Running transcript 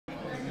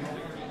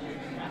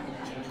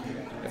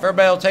If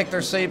everybody will take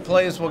their seat,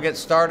 please, we'll get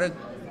started.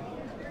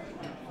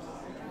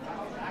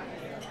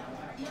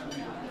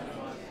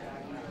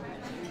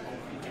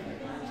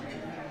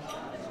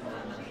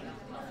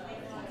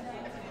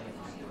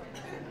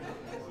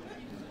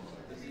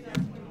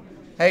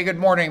 Hey, good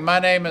morning. My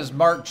name is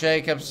Mark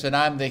Jacobs, and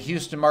I'm the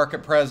Houston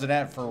Market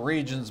President for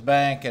Regions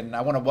Bank, and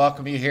I want to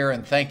welcome you here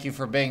and thank you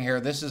for being here.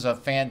 This is a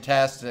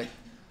fantastic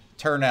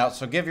turnout,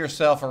 so give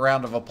yourself a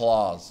round of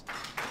applause.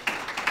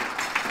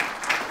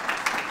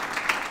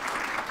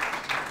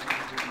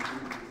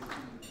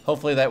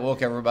 Hopefully that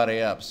woke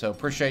everybody up. So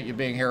appreciate you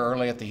being here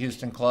early at the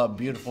Houston Club.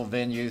 Beautiful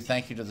venue.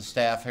 Thank you to the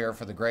staff here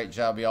for the great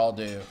job you all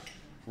do.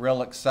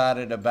 Real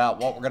excited about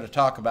what we're going to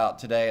talk about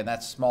today, and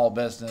that's small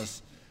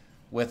business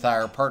with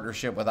our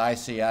partnership with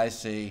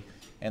ICCC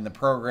and the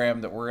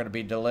program that we're going to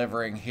be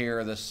delivering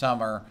here this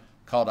summer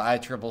called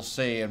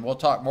ICCC. And we'll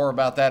talk more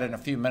about that in a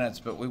few minutes,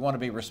 but we want to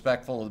be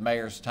respectful of the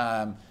mayor's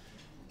time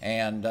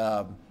and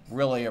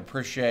really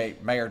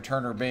appreciate Mayor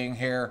Turner being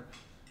here.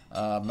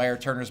 Mayor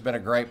Turner's been a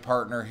great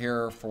partner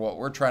here for what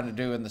we're trying to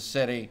do in the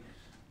city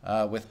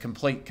with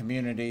Complete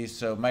Communities.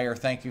 So Mayor,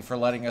 thank you for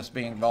letting us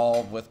be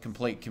involved with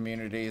Complete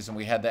Communities, and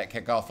we had that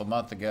kick off a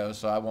month ago,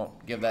 so I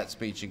won't give that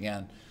speech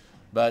again.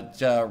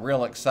 But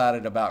real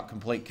excited about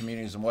Complete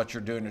Communities and what you're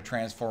doing to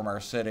transform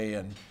our city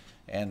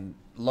and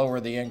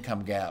lower the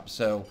income gap.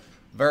 So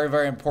very,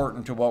 very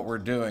important to what we're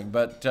doing.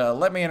 But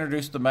let me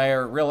introduce the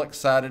mayor. Real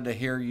excited to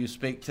hear you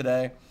speak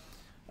today.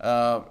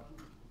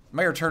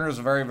 Mayor Turner is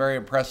a very, very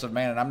impressive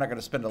man, and I'm not going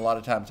to spend a lot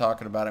of time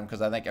talking about him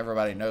because I think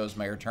everybody knows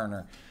Mayor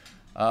Turner.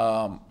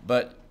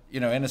 But,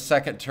 you know, in his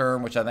second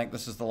term, which I think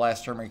this is the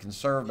last term he can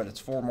serve, but it's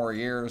 4 more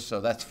years,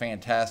 so that's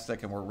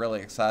fantastic, and we're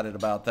really excited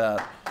about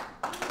that.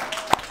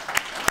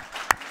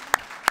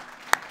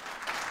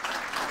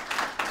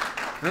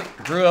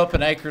 Grew up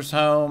in Acres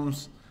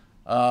Homes,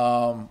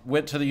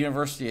 went to the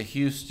University of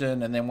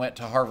Houston, and then went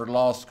to Harvard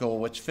Law School,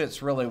 which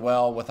fits really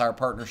well with our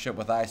partnership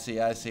with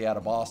ICCC out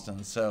of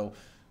Boston. So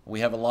we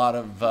have a lot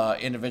of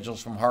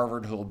individuals from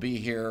Harvard who will be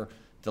here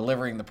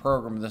delivering the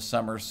program this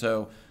summer.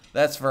 So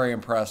that's very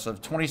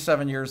impressive.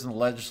 27 years in the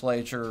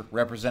legislature,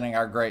 representing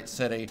our great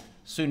city,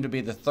 soon to be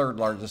the 3rd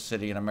largest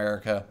city in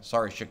America.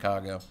 Sorry,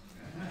 Chicago.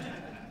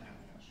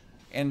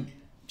 And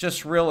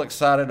just real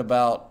excited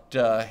about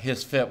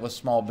his fit with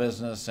small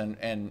business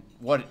and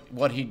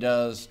what he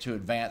does to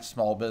advance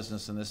small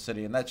business in this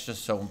city, and that's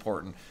just so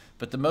important.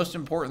 But the most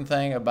important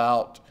thing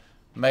about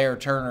Mayor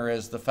Turner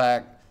is the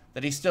fact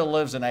that he still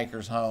lives in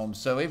Acres Homes.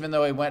 So even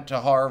though he went to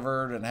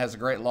Harvard and has a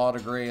great law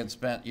degree and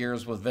spent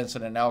years with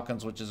Vincent &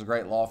 Elkins, which is a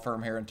great law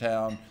firm here in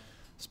town,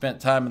 spent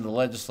time in the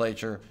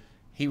legislature,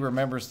 he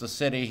remembers the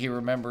city, he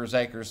remembers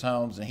Acres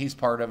Homes, and he's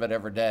part of it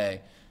every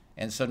day.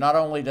 And so not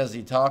only does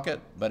he talk it,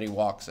 but he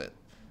walks it.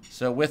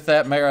 So with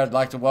that, Mayor, I'd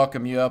like to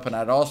welcome you up, and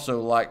I'd also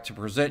like to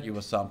present you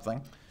with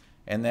something,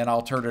 and then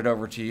I'll turn it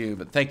over to you.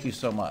 But thank you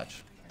so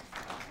much.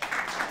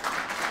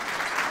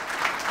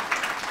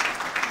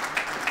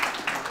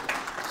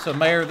 So,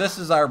 Mayor, this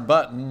is our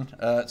button.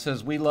 It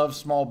says "We Love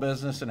Small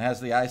Business" and has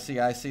the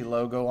ICCC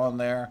logo on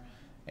there.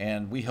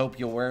 And we hope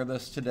you'll wear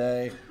this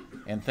today.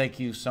 And thank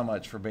you so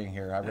much for being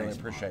here. I really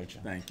appreciate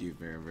you. Thank you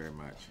very, very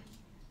much.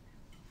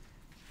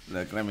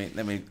 Look, let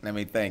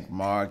me thank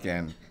Mark,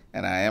 and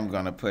I am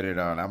going to put it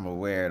on. I'm gonna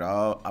wear it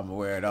all. I'm gonna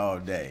wear it all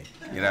day,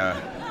 you know.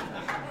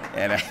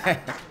 And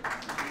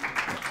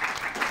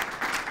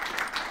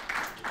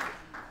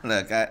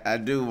look, I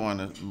do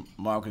want to.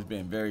 Mark has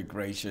been very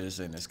gracious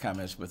in his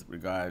comments with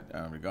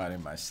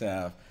regarding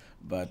myself,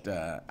 but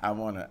I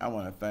want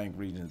to thank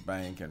Regions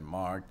Bank and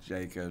Mark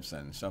Jacobs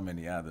and so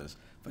many others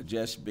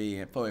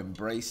for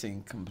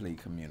embracing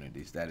Complete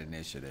Communities, that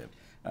initiative.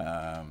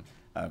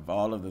 Of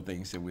all of the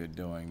things that we're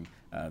doing,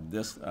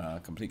 this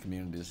Complete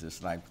Communities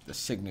is like the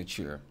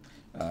signature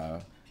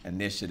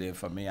initiative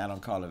for me. I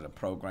don't call it a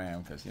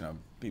program because, you know,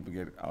 people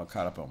get all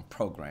caught up on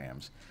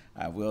programs.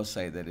 I will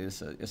say that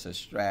it's a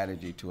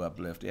strategy to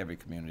uplift every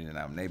community in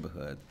our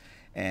neighborhood,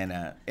 and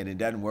it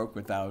doesn't work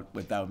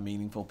without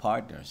meaningful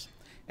partners.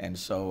 And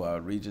so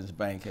Regions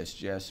Bank has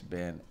just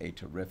been a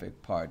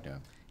terrific partner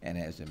and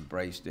has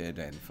embraced it,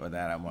 and for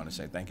that I want to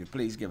say thank you.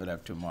 Please give it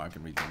up to Mark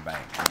and Regions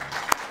Bank.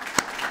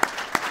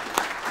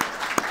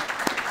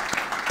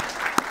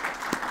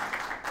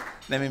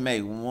 Let me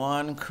make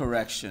one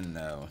correction,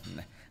 though.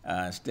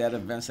 Instead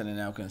of Vincent &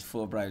 Elkins,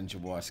 Fulbright and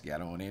Jaworski. I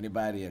don't want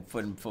anybody at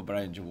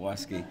Fulbright and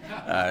Jaworski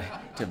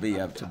to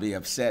be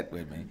upset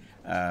with me.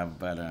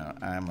 But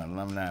I'm an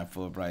alumni of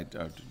Fulbright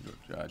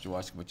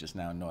Jaworski, which is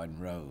now Norton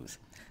Rose.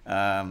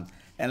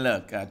 And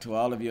look, to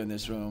all of you in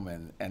this room,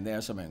 and there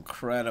are some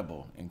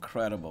incredible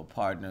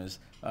partners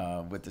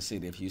with the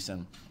City of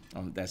Houston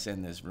that's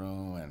in this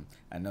room, and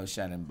I know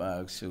Shannon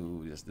Buggs,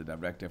 who is the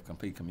Director of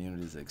Complete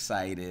Communities, is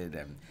excited,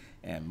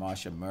 and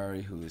Marsha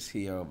Murray, who is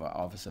here of our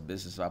Office of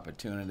Business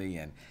Opportunity,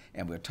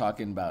 and we're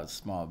talking about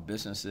small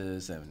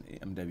businesses and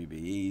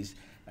MWBEs.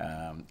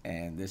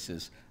 And this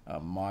is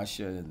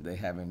Marsha, and they're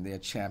having their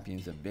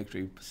Champions of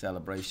Victory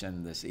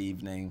celebration this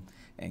evening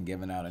and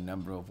giving out a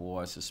number of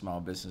awards to small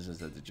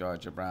businesses at the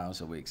Georgia Brown,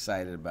 so we're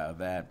excited about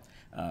that.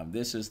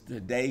 This is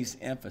today's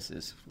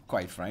emphasis,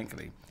 quite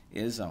frankly,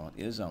 is on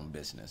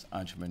business,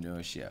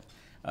 entrepreneurship.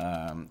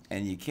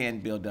 And you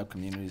can't build up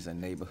communities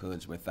and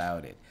neighborhoods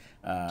without it.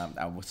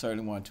 I would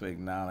certainly want to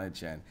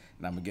acknowledge, and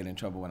I'm gonna get in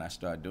trouble when I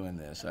start doing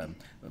this,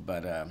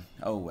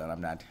 oh well,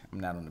 I'm not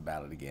on the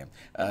ballot again.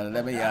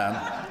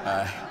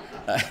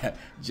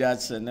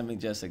 Judson, let me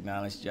just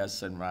acknowledge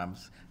Judson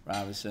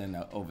Robinson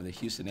over the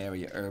Houston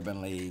Area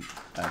Urban League.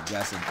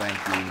 Judson, thank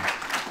you.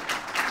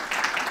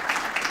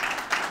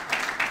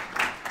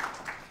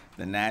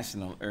 The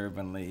National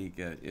Urban League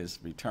is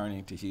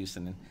returning to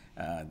Houston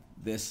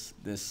this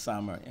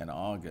summer in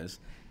August,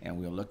 and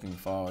we're looking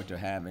forward to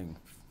having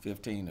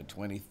 15 to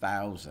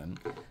 20,000.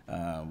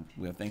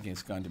 We're thinking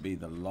it's going to be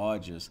the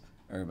largest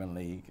Urban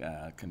League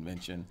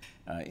convention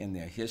in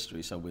their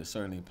history, so we're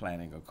certainly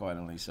planning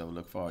accordingly. So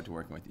look forward to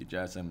working with you,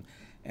 Justin.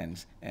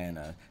 And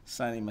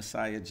Sonny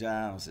Messiah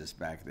Giles is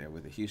back there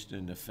with the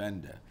Houston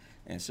Defender.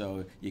 And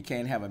so you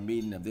can't have a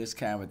meeting of this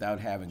kind without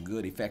having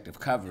good, effective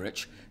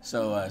coverage.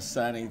 So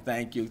Sonny,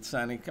 thank you.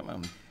 Sonny, come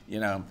on,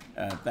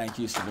 thank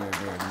you so very,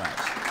 very much.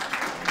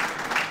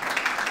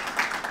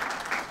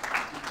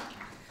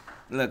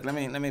 Look,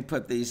 let me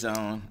put these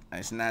on.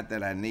 It's not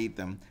that I need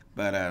them,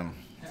 but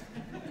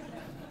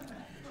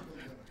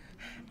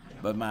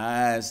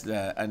my eyes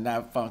are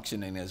not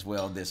functioning as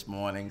well this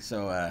morning.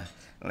 So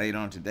later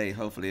on today,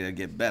 hopefully it'll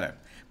get better.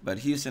 But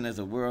Houston is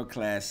a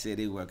world-class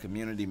city where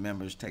community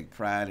members take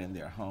pride in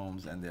their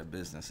homes and their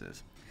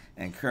businesses.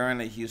 And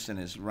currently, Houston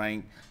is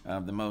ranked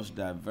the most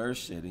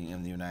diverse city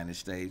in the United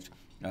States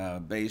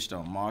based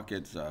on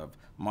markers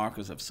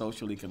of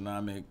social,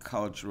 economic,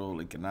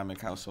 cultural,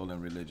 economic, household,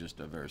 and religious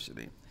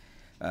diversity.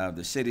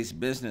 The city's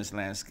business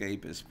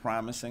landscape is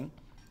promising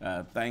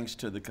thanks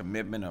to the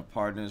commitment of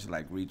partners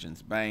like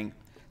Regions Bank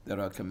that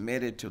are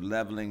committed to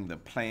leveling the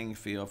playing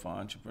field for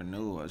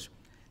entrepreneurs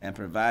and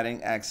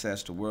providing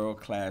access to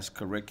world-class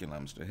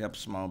curriculums to help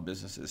small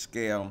businesses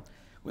scale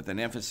with an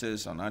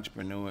emphasis on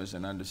entrepreneurs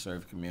and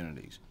underserved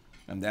communities.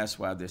 And that's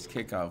why this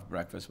kickoff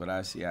breakfast with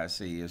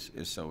ICIC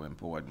is so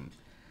important.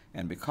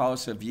 And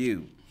because of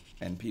you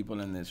and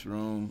people in this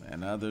room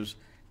and others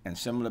and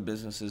similar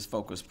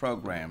businesses-focused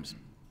programs,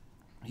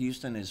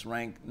 Houston is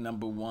ranked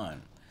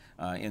 #1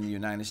 in the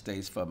United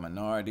States for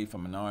minority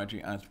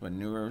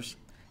entrepreneurs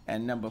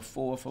and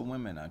 #4 for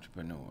women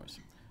entrepreneurs.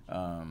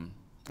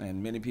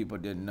 And many people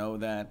didn't know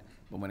that,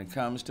 but when it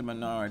comes to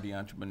minority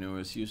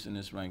entrepreneurs, Houston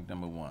is ranked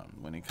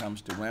 #1. When it comes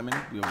to women,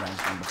 we're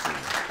ranked #4.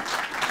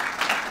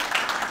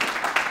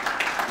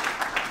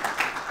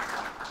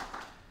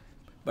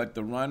 But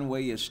the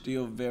runway is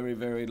still very,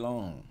 very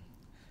long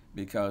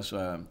because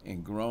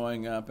in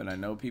growing up, and I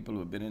know people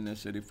who have been in this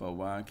city for a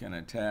while can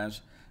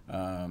attest,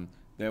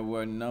 there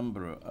were a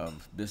number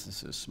of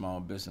businesses, small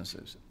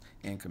businesses,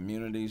 in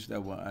communities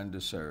that were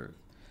underserved.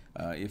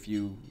 If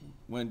you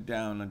went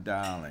down a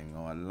Dowling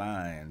or a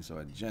Lyons or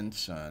a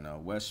Jensen or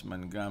West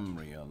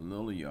Montgomery or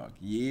Little York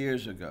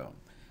years ago,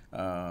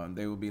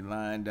 they would be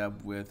lined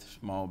up with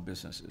small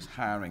businesses,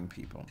 hiring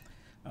people.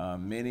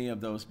 Many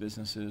of those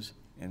businesses,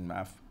 and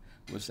I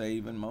would say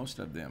even most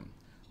of them,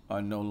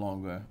 are no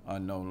longer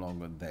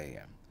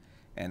there.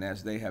 And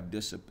as they have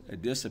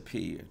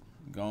disappeared,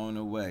 gone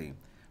away,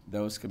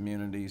 those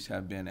communities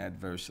have been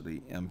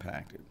adversely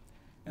impacted.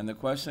 And the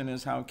question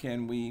is, how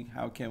can we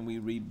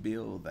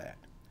rebuild that?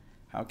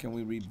 How can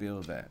we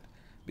rebuild that?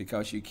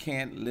 Because you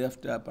can't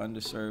lift up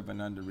underserved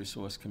and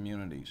under-resourced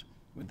communities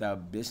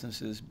without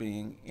businesses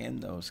being in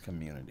those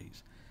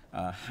communities,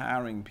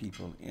 hiring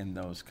people in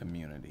those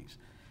communities.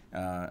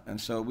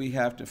 And so we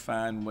have to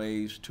find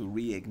ways to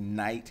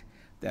reignite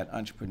that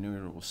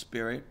entrepreneurial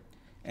spirit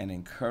and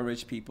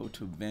encourage people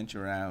to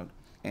venture out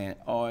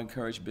or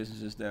encourage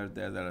businesses that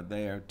are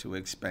there to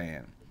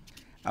expand.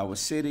 Our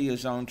city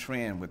is on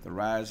trend with the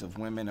rise of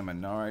women and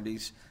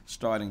minorities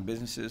starting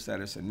businesses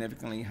at a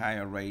significantly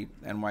higher rate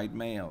than white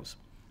males.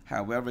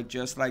 However,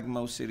 just like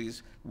most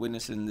cities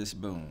witnessing this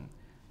boom,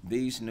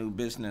 these new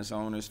business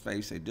owners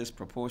face a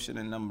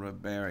disproportionate number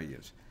of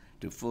barriers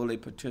to fully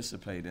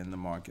participate in the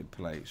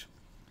marketplace.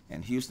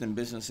 And Houston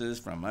businesses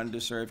from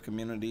underserved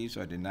communities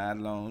are denied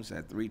loans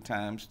at 3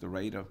 times the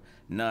rate of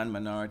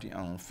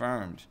non-minority-owned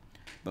firms.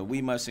 But we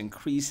must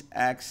increase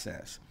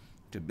access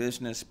to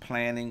business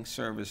planning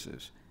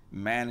services,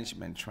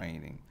 management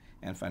training,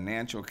 and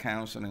financial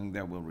counseling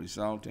that will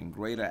result in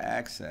greater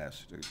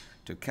access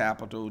to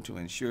capital to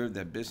ensure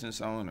that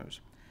business owners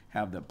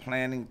have the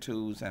planning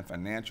tools and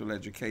financial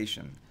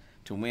education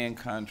to win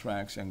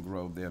contracts and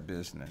grow their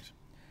business.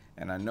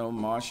 And I know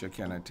Marsha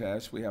can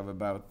attest, we have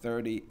about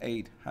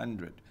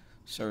 3,800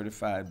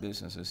 certified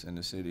businesses in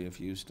the city of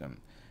Houston.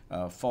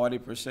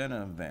 40%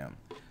 of them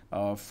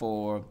are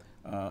for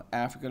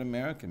African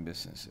American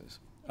businesses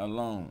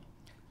alone.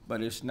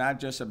 But it's not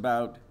just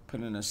about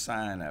putting a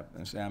sign up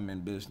and say, I'm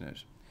in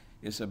business.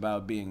 It's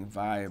about being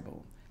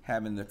viable,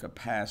 having the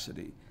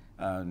capacity,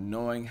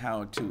 knowing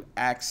how to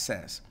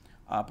access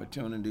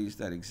opportunities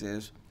that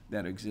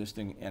are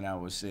existing in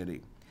our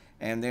city.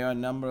 And there are a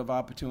number of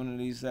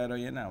opportunities that are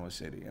in our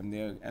city, and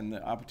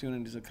the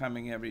opportunities are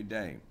coming every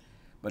day.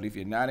 But if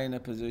you're not in a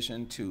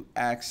position to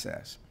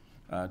access,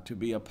 to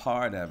be a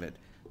part of it,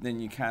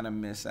 then you kind of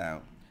miss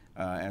out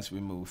as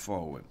we move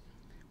forward.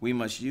 We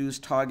must use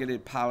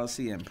targeted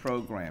policy and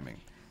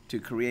programming to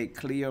create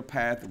clear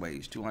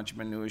pathways to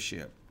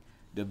entrepreneurship,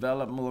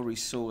 develop more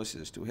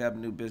resources to help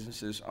new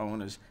businesses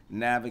owners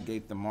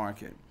navigate the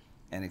market,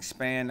 and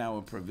expand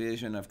our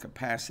provision of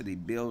capacity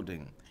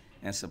building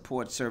and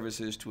support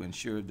services to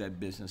ensure that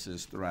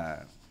businesses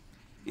thrive.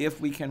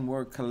 If we can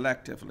work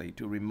collectively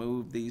to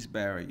remove these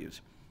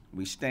barriers,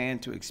 we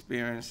stand to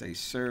experience a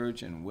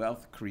surge in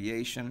wealth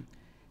creation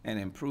and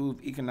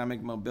improve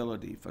economic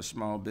mobility for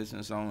small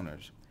business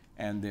owners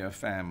and their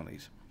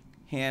families.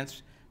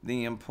 Hence,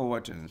 the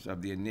importance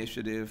of the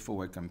Initiative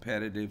for a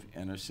Competitive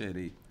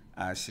Inner-City,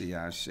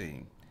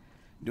 ICCC.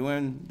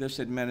 During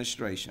this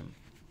administration,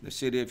 the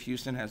City of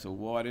Houston has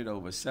awarded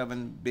over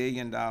 $7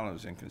 billion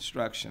in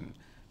construction,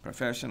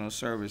 professional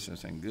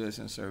services, and goods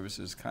and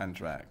services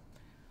contract.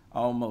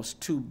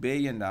 Almost $2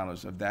 billion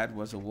of that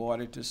was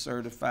awarded to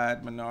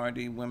certified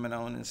minority,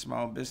 women-owned, and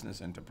small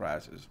business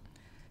enterprises.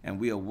 And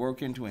we are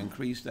working to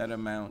increase that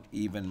amount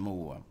even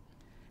more.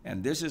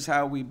 And this is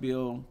how we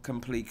build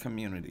complete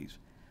communities,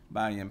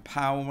 by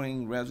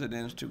empowering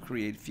residents to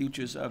create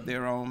futures of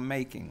their own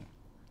making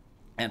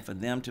and for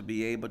them to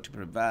be able to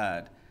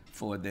provide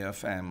for their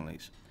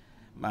families.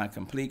 My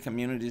Complete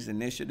Communities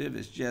initiative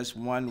is just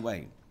one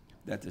way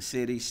that the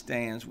city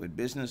stands with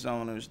business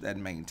owners that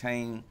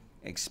maintain,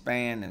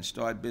 expand, and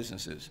start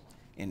businesses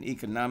in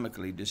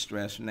economically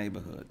distressed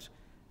neighborhoods.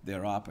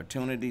 There are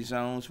opportunity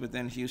zones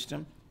within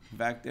Houston. In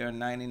fact, there are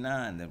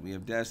 99 that we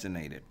have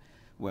designated,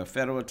 where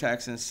federal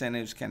tax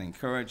incentives can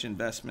encourage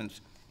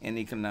investments in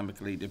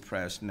economically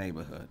depressed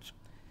neighborhoods.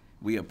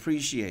 We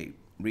appreciate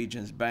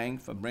Regions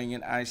Bank for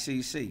bringing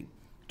ICC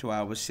to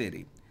our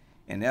city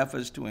in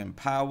efforts to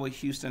empower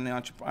Houston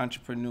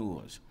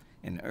entrepreneurs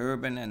in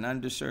urban and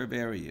underserved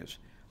areas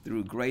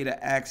through greater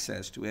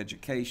access to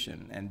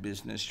education and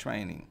business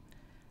training.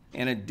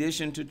 In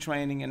addition to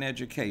training and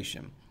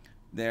education,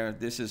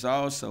 this is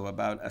also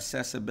about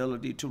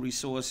accessibility to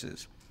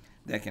resources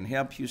that can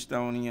help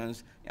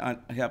Houstonians,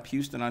 help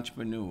Houston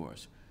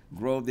entrepreneurs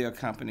grow their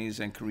companies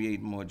and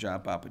create more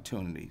job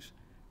opportunities.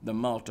 The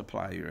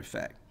multiplier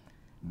effect.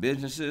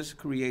 Businesses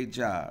create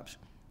jobs,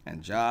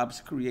 and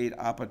jobs create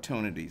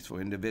opportunities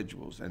for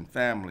individuals and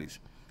families,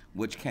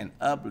 which can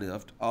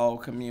uplift all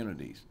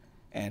communities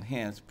and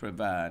hence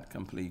provide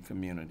complete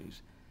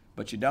communities.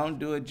 But you don't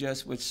do it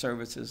just with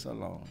services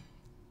alone.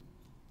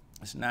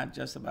 It's not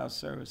just about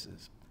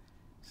services.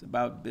 It's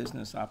about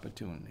business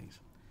opportunities.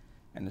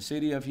 And the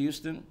city of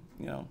Houston,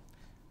 you know,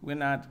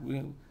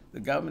 the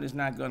government is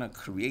not going to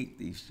create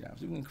these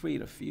jobs. We can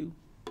create a few,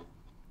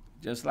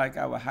 just like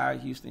our Hire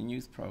Houston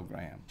Youth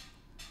Program,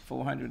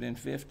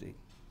 450.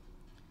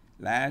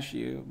 Last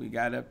year, we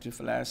got up to,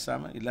 for last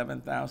summer,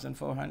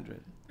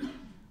 11,400.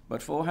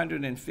 But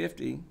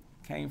 450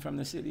 came from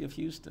the city of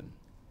Houston.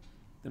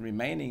 The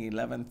remaining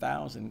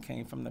 11,000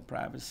 came from the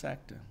private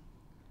sector.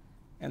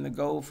 And the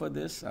goal for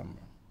this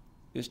summer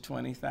is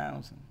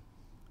 20,000.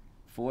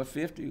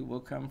 450 will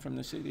come from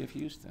the city of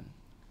Houston.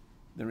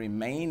 The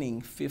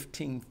remaining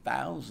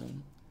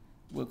 15,000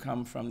 will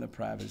come from the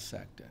private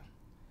sector.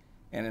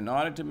 And in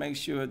order to make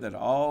sure that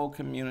all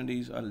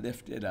communities are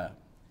lifted up,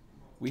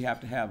 we have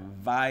to have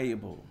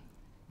viable,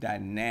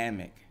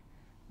 dynamic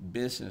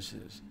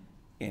businesses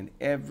in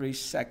every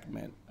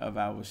segment of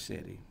our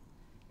city,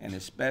 and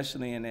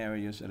especially in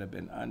areas that have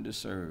been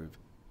underserved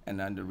and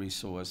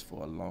under-resourced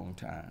for a long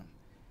time.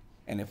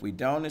 And if we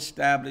don't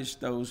establish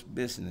those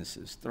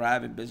businesses,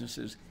 thriving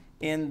businesses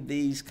in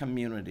these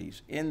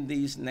communities, in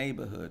these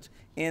neighborhoods,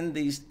 in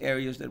these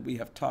areas that we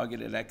have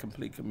targeted at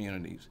complete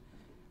communities,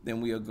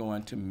 then we are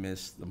going to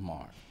miss the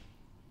mark.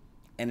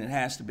 And it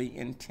has to be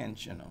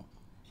intentional.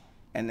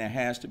 And there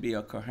has to be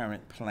a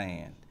coherent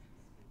plan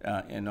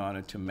in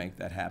order to make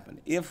that happen.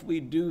 If we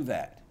do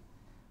that,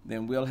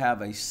 then we'll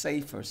have a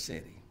safer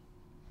city.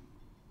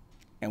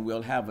 And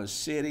we'll have a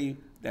city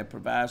that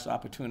provides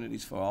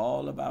opportunities for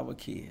all of our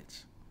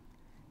kids.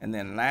 And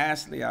then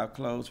lastly, I'll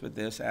close with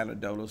this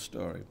anecdotal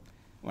story.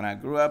 When I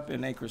grew up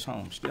in Acres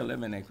Home, still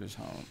live in Acres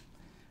Home,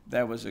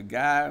 there was a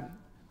guy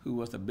who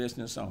was a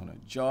business owner,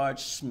 George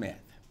Smith.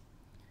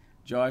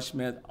 George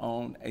Smith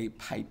owned a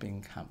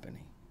piping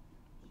company.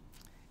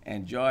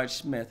 And George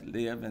Smith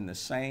lived in the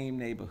same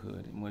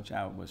neighborhood in which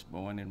I was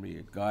born and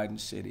reared, Garden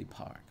City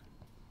Park.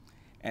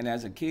 And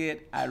as a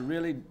kid, I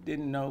really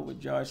didn't know what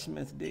George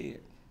Smith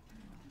did.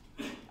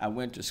 I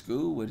went to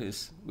school with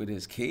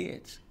his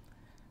kids,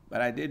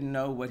 but I didn't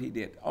know what he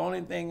did. The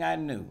only thing I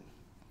knew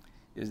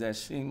is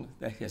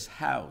that his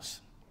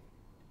house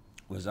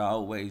was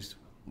always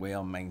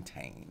well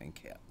maintained and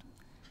kept.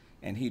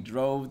 And he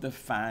drove the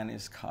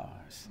finest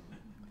cars.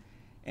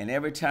 And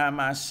every time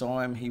I saw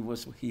him,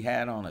 he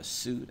had on a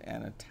suit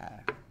and a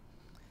tie.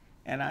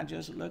 And I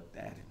just looked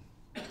at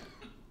him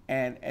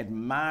and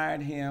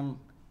admired him,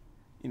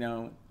 you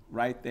know,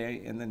 right there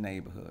in the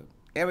neighborhood.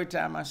 Every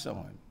time I saw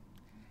him.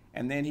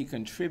 And then he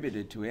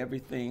contributed to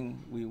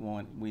everything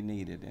we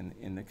needed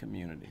in the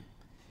community.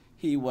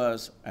 He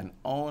was an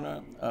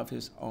owner of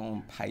his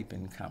own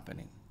piping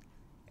company,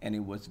 and he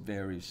was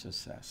very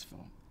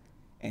successful.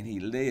 And he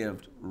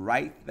lived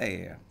right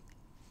there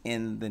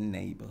in the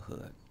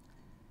neighborhood.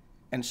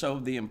 And so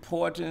the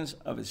importance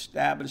of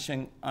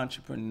establishing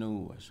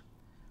entrepreneurs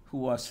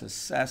who are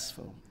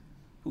successful,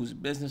 whose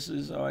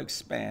businesses are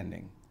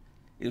expanding,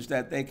 is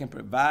that they can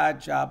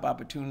provide job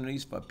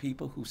opportunities for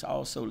people who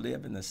also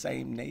live in the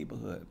same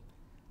neighborhood,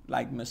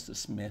 like Mr.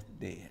 Smith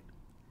did.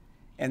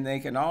 And they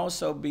can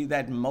also be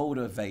that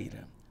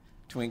motivator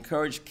to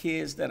encourage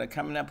kids that are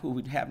coming up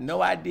who have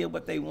no idea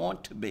what they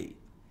want to be,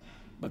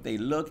 but they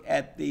look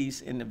at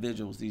these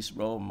individuals, these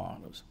role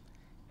models,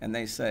 and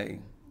they say,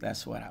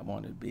 that's what I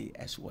want to be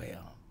as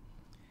well.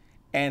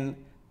 And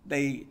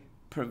they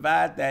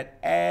provide that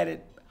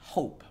added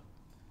hope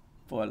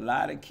for a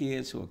lot of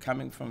kids who are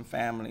coming from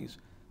families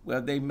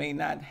where they may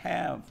not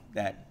have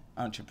that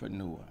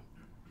entrepreneur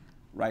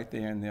right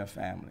there in their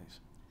families.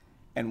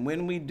 And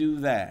when we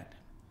do that,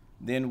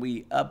 then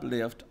we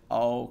uplift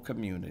all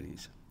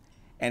communities.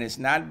 And it's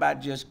not about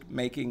just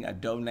making a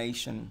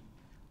donation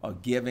or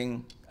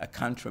giving a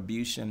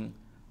contribution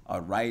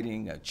or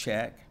writing a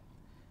check.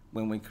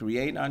 When we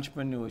create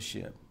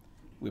entrepreneurship,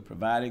 we're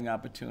providing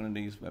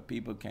opportunities where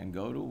people can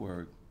go to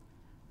work,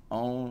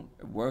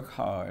 work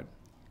hard,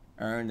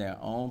 earn their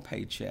own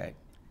paycheck,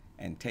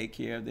 and take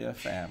care of their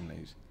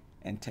families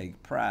and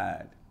take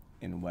pride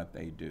in what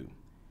they do.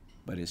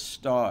 But it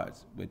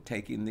starts with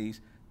taking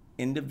these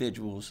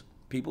individuals,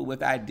 people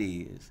with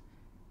ideas,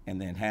 and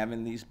then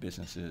having these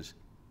businesses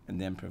and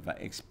then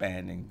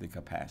expanding the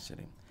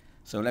capacity.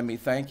 So let me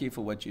thank you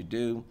for what you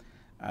do.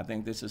 I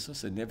think this is a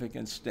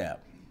significant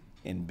step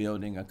in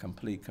building a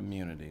complete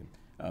community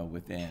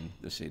within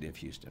the city of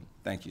Houston.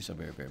 Thank you so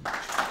very, very much.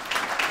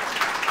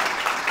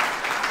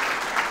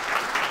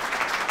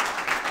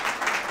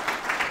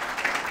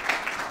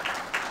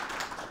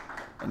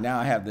 And now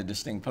I have the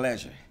distinct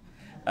pleasure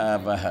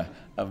of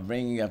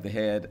bringing up the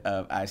head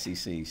of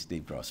ICC,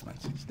 Steve Grossman.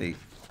 Steve.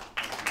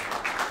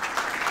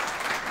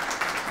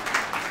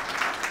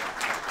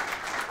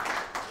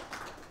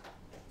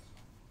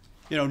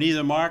 You know,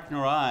 neither Mark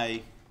nor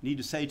I need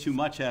to say too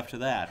much after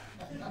that.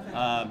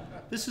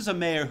 This is a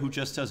mayor who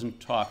just doesn't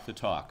talk the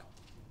talk.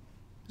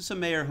 This is a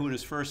mayor who in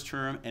his first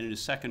term and in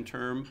his second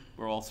term,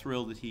 we're all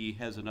thrilled that he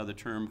has another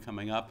term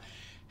coming up,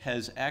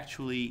 has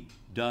actually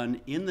done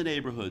in the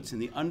neighborhoods, in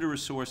the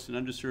under-resourced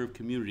and underserved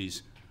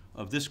communities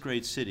of this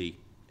great city,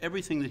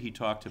 everything that he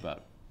talked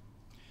about.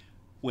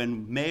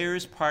 When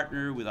mayors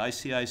partner with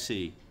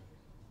ICIC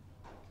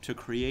to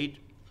create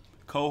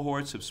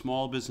cohorts of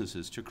small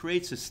businesses, to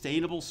create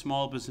sustainable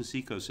small business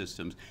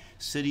ecosystems,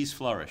 cities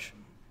flourish.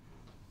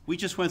 We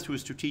just went through a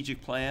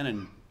strategic plan,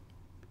 and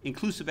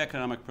inclusive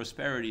economic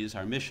prosperity is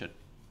our mission.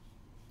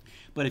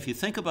 But if you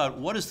think about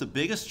what is the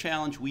biggest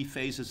challenge we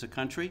face as a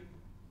country,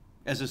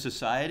 as a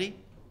society,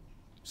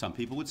 some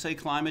people would say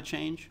climate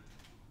change.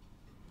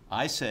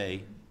 I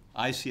say,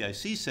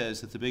 ICIC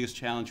says that the biggest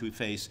challenge we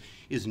face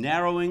is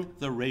narrowing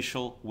the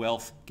racial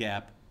wealth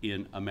gap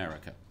in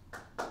America.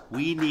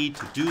 We need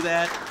to do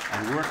that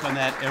and work on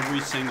that every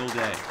single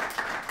day.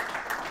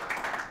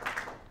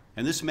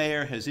 And this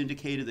mayor has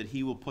indicated that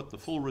he will put the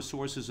full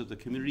resources of the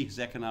community, his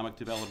economic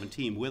development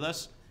team, with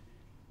us.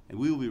 And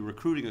we will be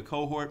recruiting a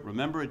cohort.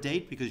 Remember a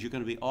date, because you're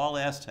going to be all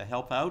asked to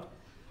help out.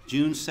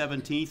 June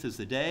 17th is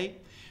the day.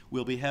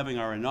 We'll be having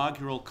our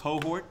inaugural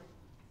cohort.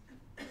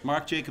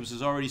 Mark Jacobs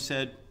has already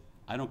said,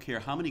 I don't care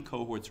how many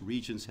cohorts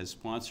Regents has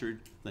sponsored,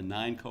 the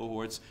 9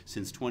 cohorts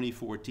since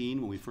 2014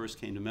 when we first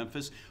came to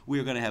Memphis. We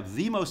are going to have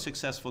the most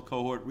successful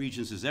cohort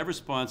Regents has ever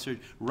sponsored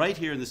right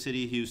here in the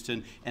city of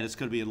Houston, and it's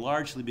going to be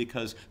largely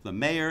because the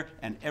mayor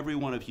and every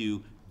one of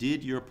you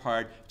did your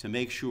part to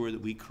make sure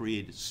that we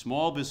created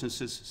small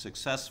businesses,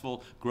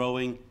 successful,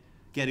 growing,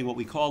 getting what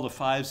we call the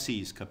 5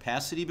 C's: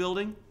 capacity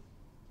building,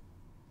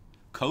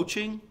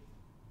 coaching,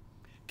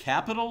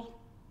 capital,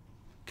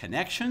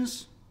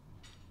 connections,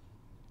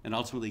 and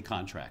ultimately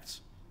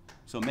contracts.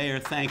 So Mayor,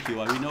 thank you.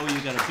 We know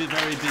you've got a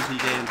very busy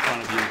day in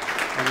front of you,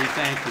 and we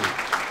thank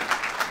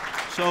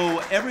you. So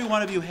every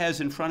one of you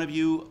has in front of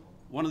you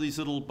one of these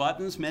little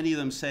buttons. Many of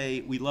them say,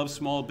 we love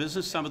small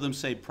business. Some of them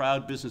say,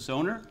 proud business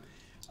owner.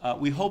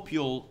 We hope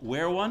you'll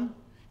wear one.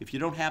 If you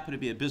don't happen to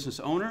be a business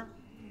owner,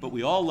 but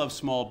we all love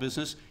small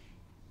business,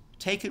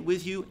 take it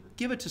with you.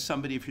 Give it to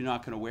somebody if you're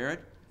not going to wear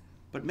it.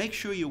 But make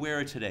sure you wear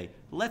it today.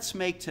 Let's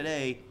make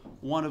today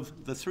one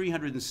of the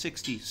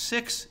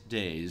 366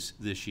 days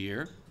this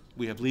year,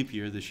 we have leap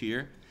year this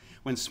year,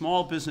 when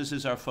small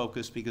businesses are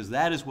focused, because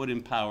that is what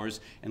empowers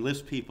and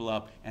lifts people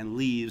up and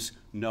leaves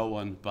no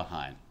one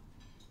behind.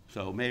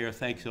 So Mayor,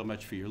 thanks so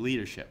much for your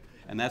leadership.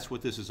 And that's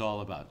what this is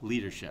all about,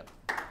 leadership.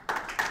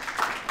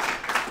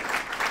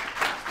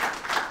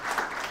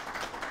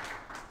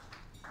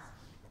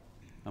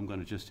 I'm going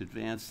to just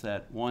advance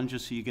that one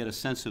just so you get a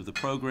sense of the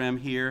program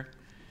here.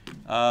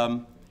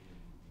 You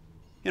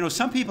know,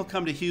 some people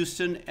come to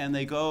Houston and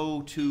they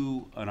go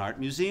to an art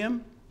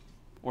museum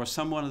or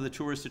some one of the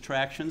tourist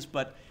attractions,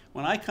 but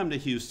when I come to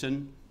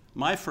Houston,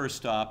 my first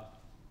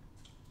stop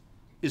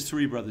is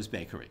Three Brothers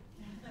Bakery.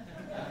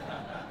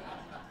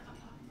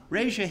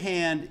 Raise your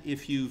hand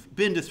if you've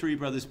been to Three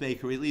Brothers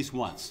Bakery at least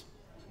once.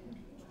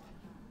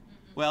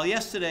 Well,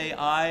 yesterday,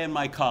 I and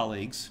my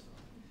colleagues,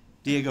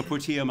 Diego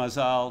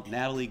Portillo-Mazal,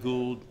 Natalie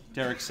Gould,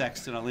 Derek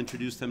Sexton, I'll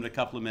introduce them in a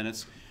couple of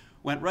minutes,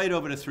 went right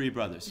over to Three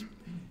Brothers.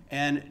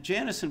 And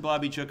Janice and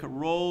Bobby Jucca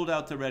rolled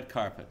out the red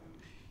carpet.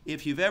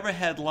 If you've ever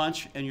had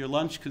lunch and your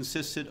lunch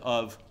consisted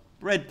of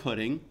bread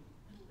pudding,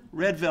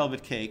 red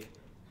velvet cake,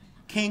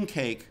 king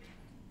cake,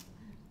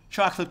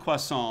 chocolate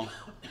croissant,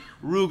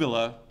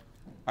 rugula,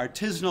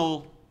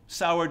 artisanal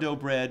sourdough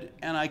bread,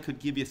 and I could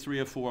give you 3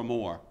 or 4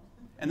 more.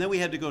 And then we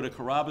had to go to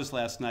Carrabba's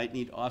last night and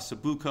eat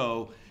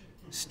ossobuco,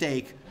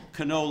 steak,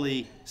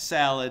 cannoli,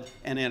 salad,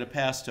 and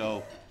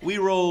antipasto. We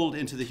rolled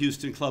into the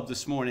Houston Club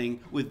this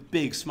morning with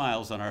big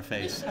smiles on our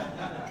face.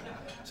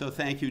 So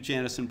thank you,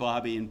 Janice and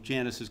Bobby. And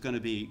Janice is going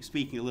to be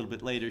speaking a little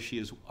bit later. She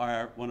is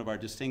one of our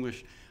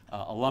distinguished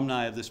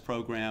alumni of this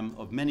program,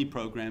 of many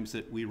programs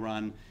that we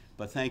run.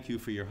 But thank you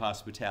for your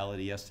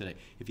hospitality yesterday.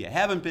 If you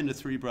haven't been to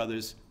Three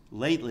Brothers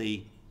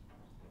lately,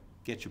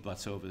 get your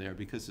butts over there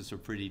because it's a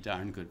pretty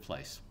darn good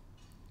place.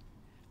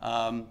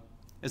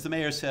 As the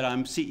mayor said,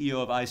 I'm CEO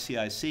of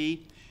ICCC,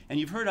 and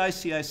you've heard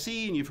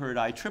ICCC, and you've heard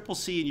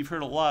ICCC, and you've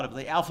heard a lot of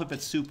the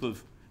alphabet soup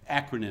of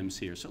acronyms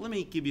here. So let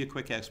me give you a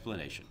quick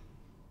explanation.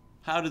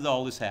 How did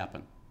all this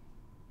happen?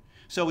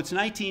 So it's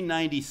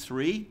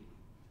 1993,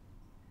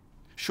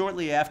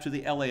 shortly after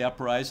the LA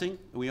uprising.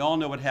 We all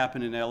know what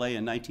happened in LA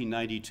in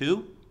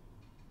 1992.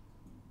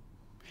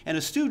 And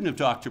a student of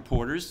Dr.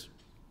 Porter's,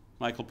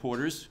 Michael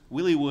Porter's,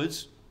 Willie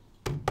Woods,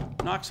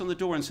 knocks on the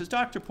door and says,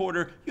 Dr.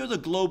 Porter, you're the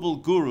global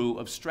guru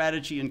of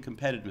strategy and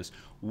competitiveness.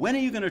 When are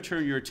you going to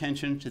turn your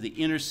attention to the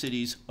inner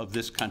cities of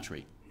this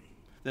country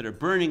that are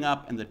burning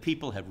up and that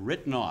people have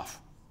written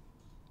off?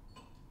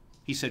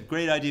 He said,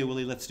 great idea,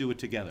 Willie, let's do it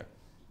together.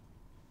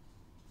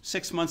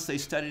 6 months they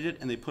studied it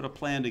and they put a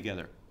plan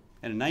together.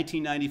 And in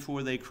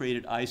 1994, they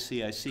created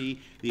ICCC,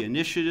 the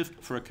Initiative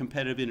for a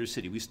Competitive Inner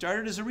City. We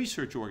started as a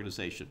research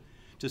organization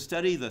to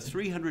study the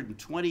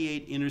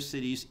 328 inner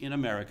cities in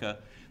America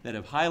that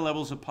have high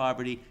levels of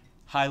poverty,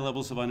 high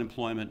levels of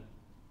unemployment,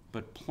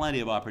 but plenty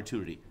of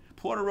opportunity.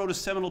 Porter wrote a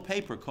seminal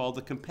paper called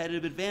The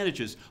Competitive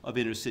Advantages of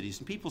Inner Cities,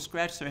 and people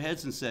scratched their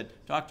heads and said,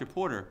 Dr.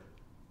 Porter,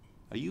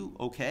 are you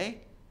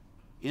okay?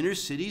 Inner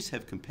cities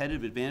have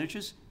competitive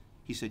advantages?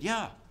 He said,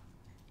 yeah.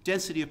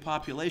 Density of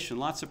population,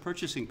 lots of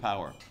purchasing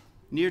power,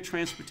 near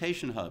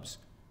transportation hubs.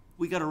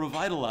 We got to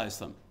revitalize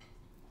them.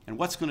 And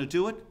what's going to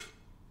do it?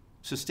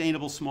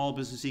 Sustainable small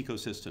business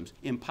ecosystems.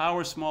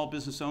 Empower small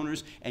business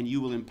owners, and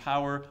you will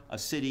empower a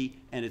city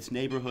and its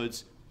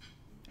neighborhoods,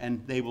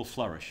 and they will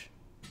flourish.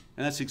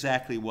 And that's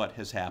exactly what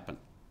has happened.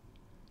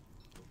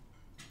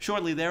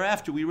 Shortly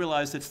thereafter, we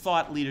realized that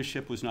thought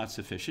leadership was not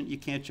sufficient. You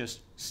can't just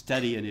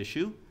study an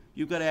issue.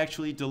 You've got to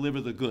actually deliver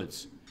the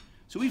goods.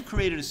 So we've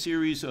created a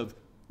series of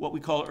what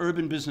we call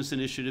urban business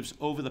initiatives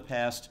over the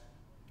past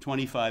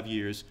 25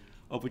 years,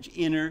 of which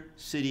Inner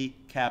City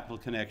Capital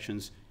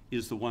Connections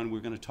is the one we're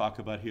going to talk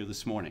about here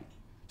this morning.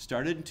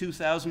 Started in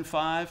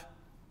 2005.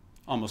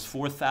 Almost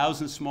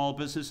 4,000 small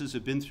businesses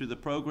have been through the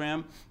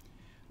program.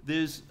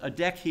 There's a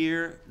deck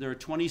here. There are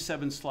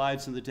 27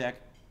 slides in the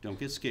deck. Don't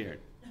get scared.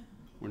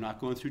 We're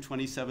not going through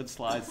 27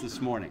 slides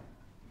this morning.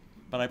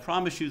 But I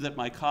promise you that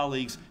my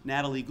colleagues,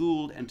 Natalie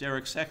Gould and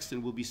Derek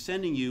Sexton, will be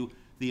sending you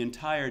the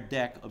entire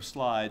deck of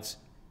slides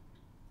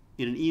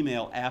in an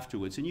email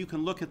afterwards. And you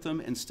can look at them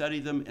and study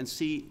them and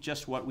see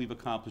just what we've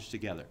accomplished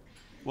together.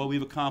 What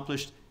we've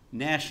accomplished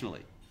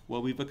nationally,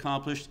 what we've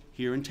accomplished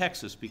here in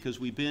Texas, because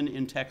we've been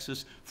in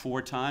Texas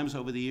 4 times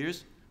over the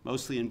years,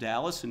 mostly in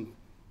Dallas,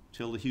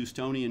 until the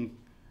Houstonian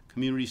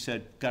community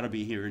said, gotta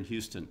be here in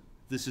Houston.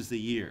 This is the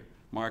year.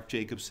 Mark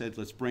Jacobs said,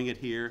 let's bring it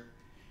here.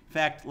 In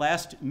fact,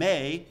 last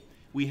May,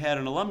 we had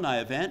an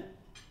alumni event.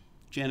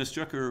 Janice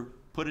Drucker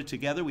put it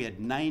together. We had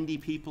 90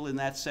 people in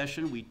that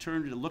session. We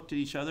turned and looked at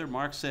each other.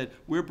 Mark said,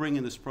 we're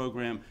bringing this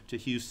program to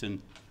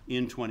Houston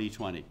in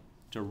 2020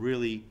 to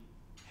really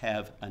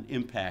have an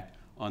impact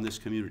on this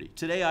community.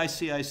 Today,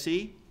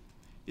 ICCC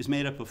is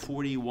made up of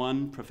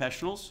 41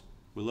 professionals.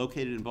 We're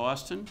located in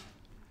Boston.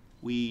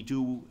 We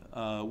do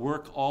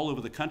work all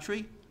over the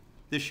country.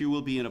 This year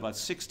we'll be in about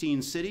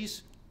 16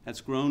 cities.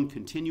 That's grown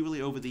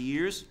continually over the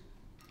years.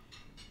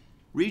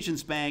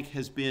 Regions Bank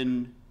has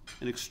been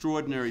an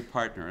extraordinary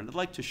partner, and I'd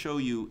like to show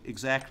you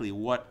exactly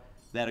what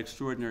that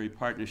extraordinary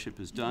partnership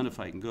has done. If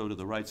I can go to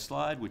the right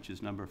slide, which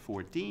is number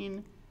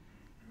 14.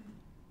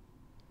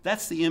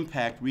 That's the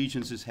impact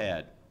Regions has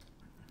had.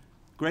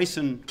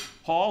 Grayson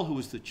Hall, who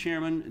was the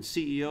chairman and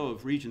CEO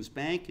of Regions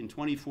Bank in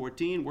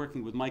 2014,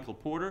 working with Michael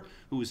Porter,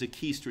 who was a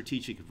key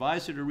strategic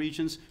advisor to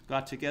Regions,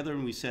 got together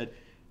and we said,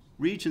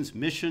 Regions'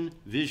 mission,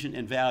 vision,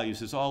 and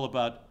values is all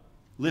about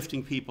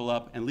lifting people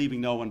up and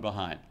leaving no one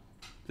behind.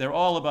 They're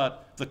all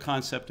about the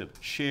concept of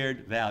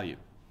shared value.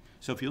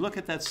 So if you look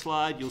at that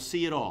slide, you'll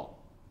see it all.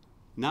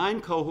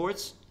 9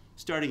 cohorts,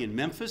 starting in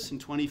Memphis in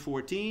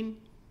 2014,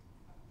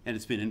 and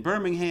it's been in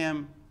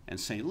Birmingham and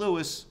St.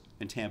 Louis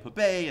and Tampa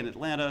Bay and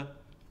Atlanta,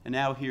 and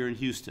now here in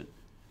Houston.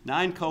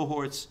 9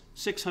 cohorts,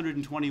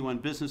 621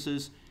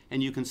 businesses,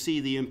 and you can see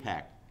the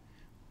impact.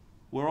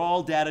 We're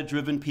all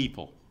data-driven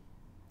people.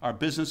 Our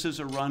businesses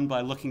are run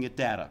by looking at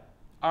data.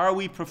 Are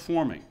we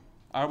performing?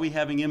 Are we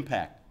having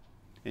impact?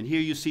 And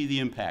here you see the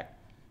impact.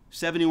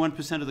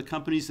 71% of the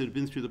companies that have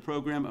been through the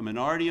program are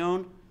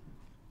minority-owned.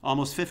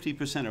 Almost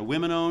 50% are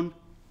women-owned.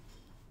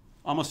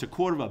 Almost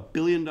 $250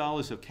 million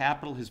of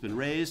capital has been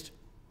raised.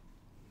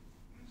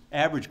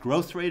 Average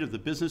growth rate of the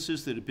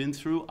businesses that have been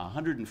through,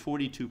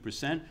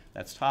 142%.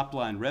 That's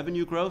top-line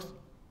revenue growth.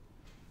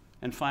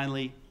 And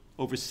finally,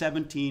 over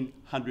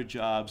 1,700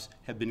 jobs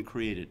have been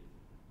created.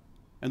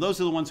 And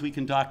those are the ones we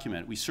can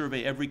document. We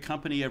survey every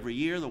company every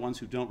year. The ones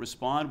who don't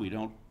respond, we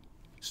don't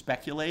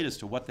speculate as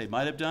to what they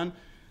might have done.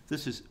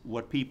 This is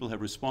what people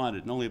have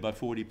responded, and only about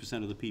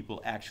 40% of the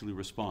people actually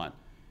respond.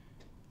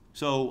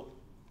 So,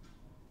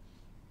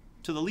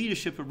 to the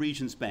leadership of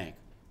Regions Bank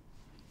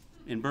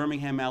in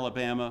Birmingham,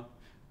 Alabama,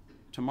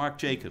 to Mark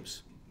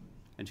Jacobs,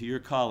 and to your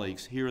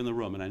colleagues here in the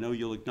room, and I know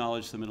you'll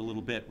acknowledge them in a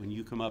little bit when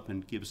you come up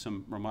and give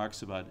some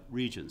remarks about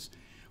Regions.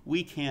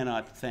 We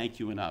cannot thank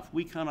you enough.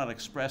 We cannot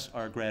express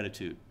our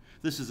gratitude.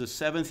 This is the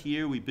 7th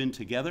year we've been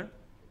together,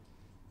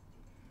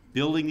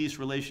 building these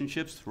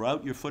relationships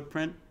throughout your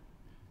footprint,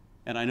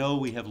 and I know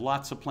we have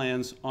lots of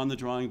plans on the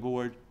drawing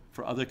board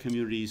for other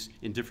communities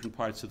in different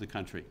parts of the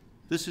country.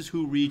 This is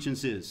who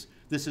Regions is.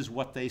 This is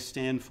what they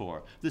stand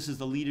for. This is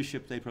the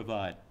leadership they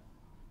provide.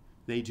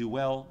 They do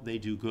well, they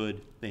do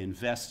good, they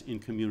invest in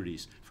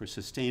communities for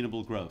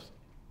sustainable growth.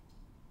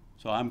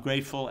 So I'm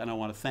grateful, and I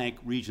want to thank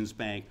Regions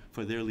Bank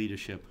for their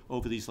leadership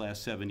over these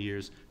last 7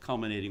 years,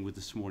 culminating with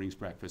this morning's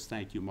breakfast.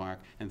 Thank you, Mark,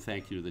 and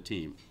thank you to the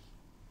team.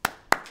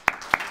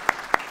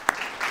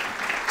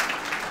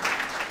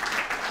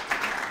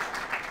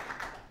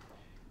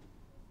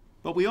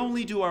 But we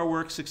only do our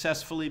work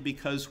successfully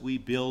because we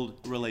build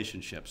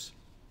relationships.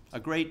 A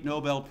great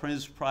Nobel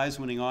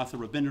Prize-winning author,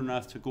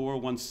 Rabindranath Tagore,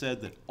 once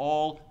said that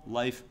all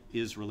life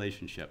is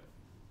relationship.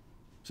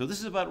 So this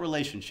is about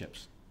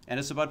relationships, and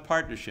it's about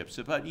partnerships,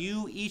 about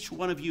you, each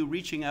one of you,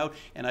 reaching out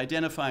and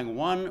identifying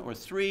 1 or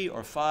 3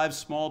 or 5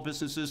 small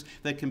businesses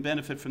that can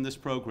benefit from this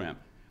program.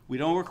 We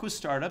don't work with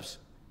startups.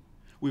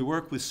 We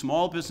work with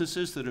small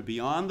businesses that are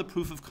beyond the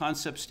proof of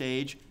concept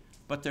stage,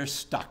 but they're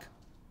stuck.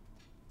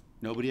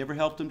 Nobody ever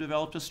helped them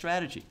develop a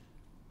strategy.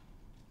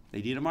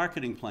 They need a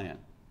marketing plan.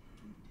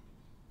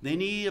 They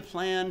need a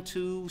plan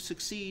to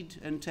succeed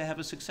and to have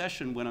a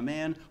succession. When a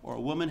man or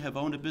a woman have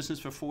owned a business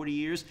for 40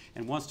 years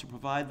and wants to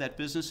provide that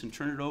business and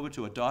turn it over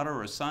to a daughter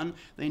or a son,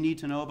 they need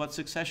to know about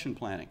succession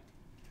planning.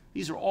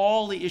 These are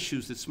all the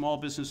issues that small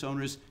business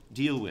owners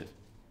deal with: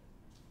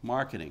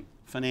 marketing,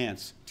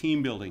 finance,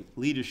 team building,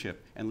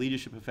 leadership, and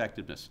leadership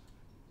effectiveness.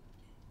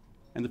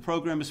 And the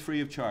program is free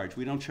of charge.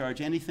 We don't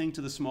charge anything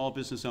to the small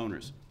business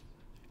owners.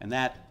 And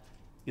that,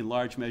 in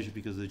large measure,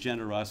 because of the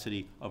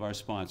generosity of our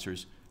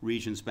sponsors,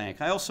 Regions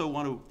Bank. I also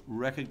want to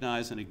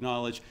recognize and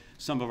acknowledge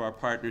some of our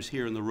partners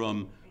here in the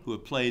room who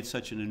have played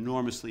such an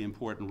enormously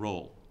important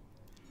role.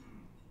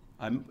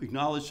 I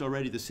acknowledged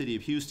already the City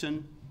of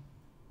Houston.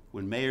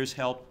 When mayors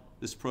help,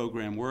 this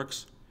program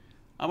works.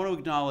 I want to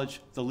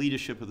acknowledge the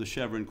leadership of the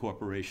Chevron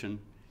Corporation,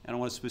 and I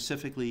want to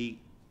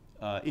specifically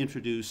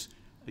introduce,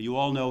 you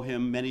all know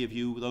him, many of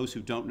you, those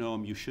who don't know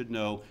him, you should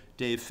know,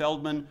 Dave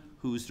Feldman,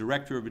 who's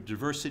Director of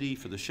Diversity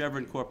for the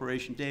Chevron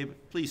Corporation. Dave,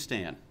 please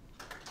stand.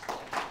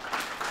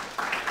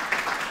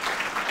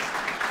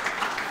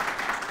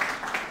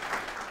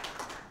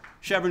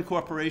 Chevron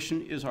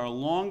Corporation is our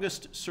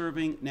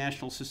longest-serving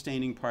national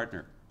sustaining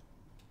partner.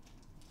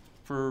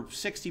 For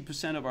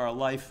 60% of our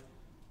life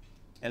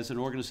as an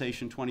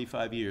organization,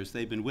 25 years,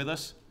 they've been with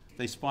us.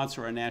 They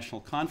sponsor our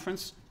national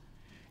conference,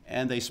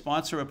 and they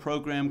sponsor a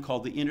program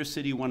called the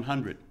Intercity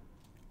 100.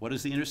 What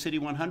is the Intercity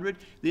 100?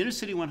 The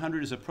Intercity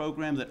 100 is a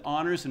program that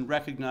honors and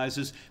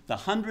recognizes the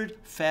 100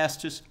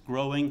 fastest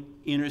growing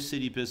inner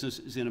city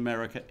businesses in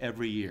America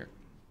every year.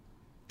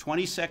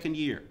 22nd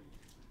year.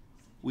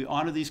 We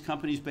honor these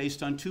companies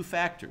based on 2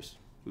 factors.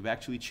 We've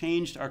actually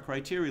changed our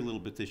criteria a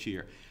little bit this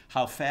year.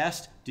 How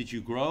fast did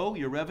you grow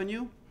your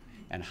revenue?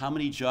 And how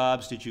many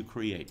jobs did you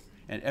create?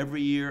 And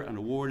every year an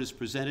award is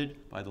presented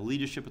by the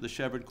leadership of the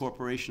Chevron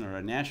Corporation at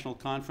our national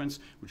conference,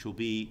 which will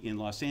be in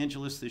Los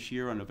Angeles this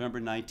year on November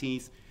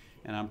 19th.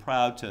 And I'm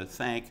proud to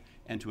thank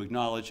and to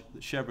acknowledge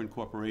the Chevron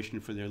Corporation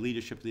for their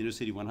leadership of the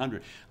Intercity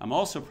 100. I'm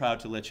also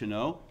proud to let you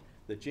know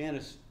that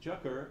Janice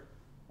Jucker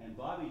and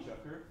Bobby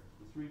Jucker,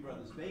 the Three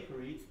Brothers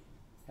Bakery,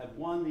 have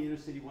won the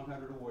Intercity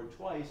 100 award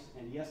twice,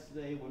 and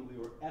yesterday when we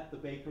were at the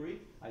bakery,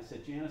 I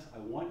said, Janice, I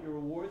want your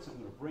awards. I'm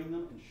going to bring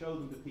them and show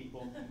them to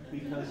people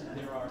because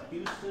there are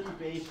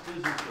Houston-based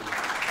businesses.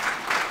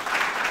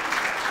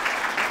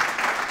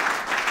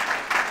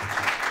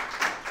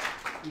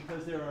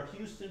 Because there are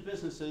Houston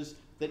businesses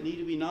that need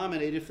to be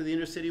nominated for the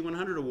Intercity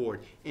 100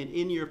 Award. And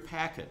in your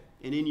packet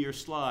and in your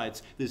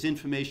slides, there's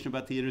information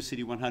about the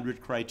Intercity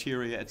 100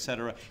 criteria, et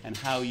cetera, and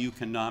how you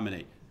can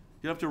nominate.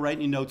 You don't have to write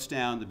any notes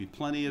down. There'll be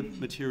plenty of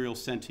material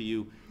sent to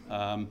you.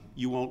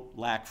 You won't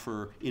lack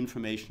for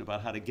information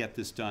about how to get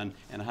this done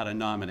and how to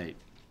nominate.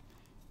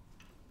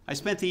 I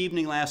spent the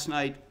evening last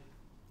night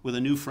with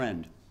a new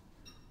friend.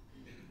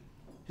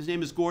 His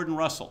name is Gordon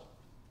Russell.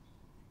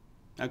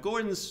 Now,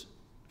 Gordon's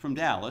from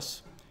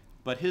Dallas,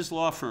 but his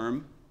law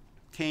firm,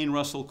 Kane,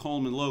 Russell,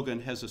 Coleman,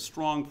 Logan, has a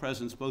strong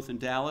presence both in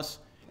Dallas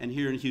and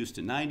here in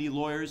Houston. 90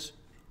 lawyers,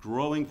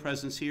 growing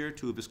presence here.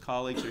 2 of his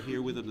colleagues are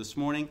here with him this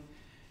morning.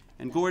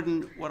 And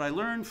Gordon, what I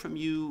learned from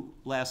you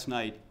last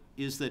night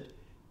is that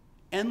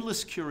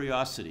endless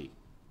curiosity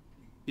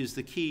is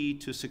the key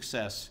to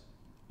success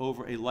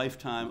over a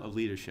lifetime of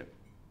leadership.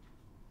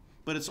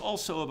 But it's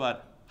also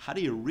about how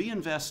do you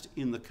reinvest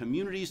in the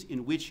communities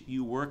in which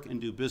you work and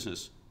do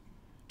business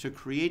to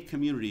create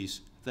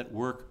communities that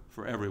work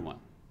for everyone.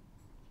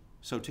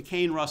 So to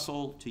Kane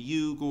Russell, to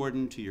you,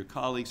 Gordon, to your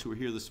colleagues who are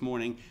here this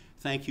morning,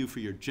 thank you for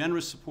your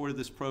generous support of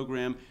this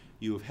program.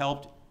 You have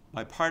helped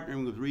by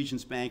partnering with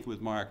Regions Bank and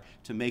with Mark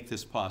to make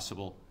this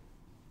possible.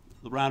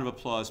 A round of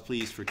applause,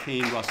 please, for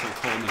Kane, Russell,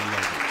 Coleman, and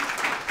Logan.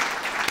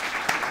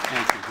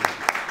 Thank you, Gordon.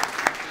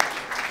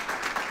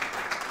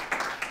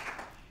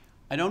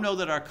 I don't know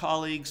that our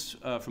colleagues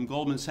from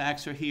Goldman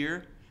Sachs are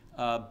here,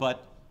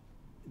 but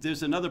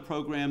there's another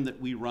program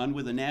that we run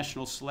with a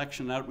national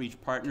selection and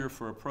outreach partner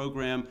for a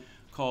program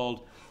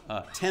called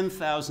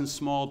 10,000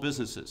 Small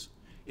Businesses.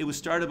 It was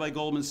started by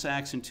Goldman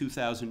Sachs in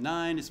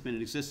 2009. It's been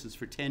in existence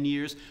for 10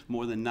 years.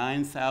 More than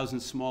 9,000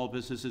 small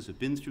businesses have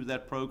been through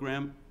that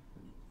program.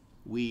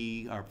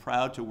 We are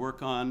proud to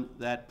work on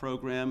that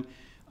program.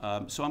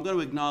 So I'm going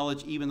to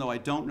acknowledge, even though I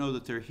don't know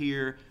that they're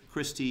here,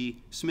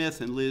 Christy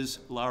Smith and Liz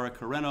Lara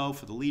Carreno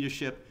for the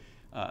leadership.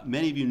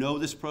 Many of you know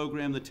this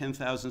program, the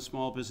 10,000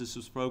 Small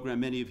Businesses program.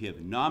 Many of you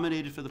have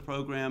nominated for the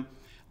program.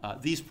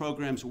 These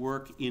programs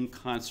work in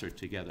concert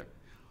together.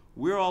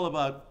 We're all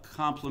about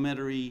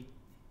complementary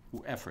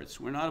efforts.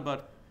 We're not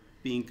about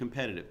being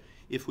competitive.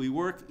 If we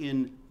work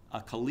in a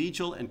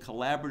collegial and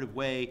collaborative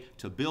way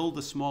to build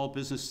the small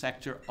business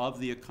sector of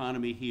the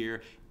economy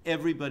here,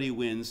 everybody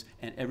wins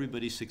and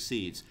everybody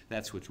succeeds.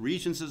 That's what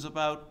Regions is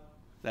about.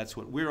 That's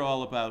what we're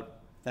all about.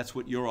 That's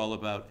what you're all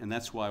about, and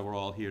that's why we're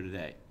all here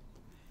today.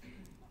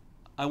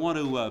 I want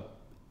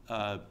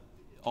to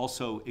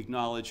also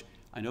acknowledge,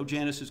 I know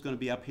Janice is going to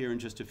be up here in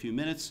just a few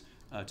minutes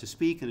to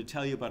speak and to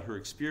tell you about her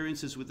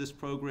experiences with this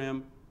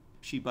program.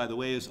 She, by the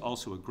way, is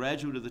also a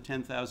graduate of the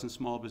 10,000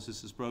 Small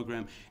Businesses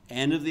program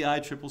and of the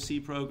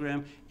ICCC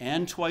program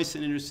and twice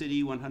an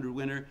Intercity 100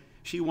 winner.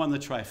 She won the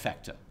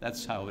trifecta.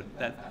 That's how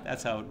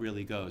it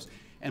really goes.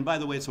 And by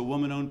the way, it's a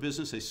woman-owned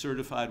business, a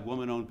certified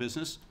woman-owned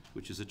business,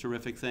 which is a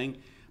terrific thing.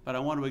 But I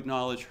want to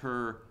acknowledge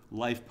her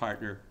life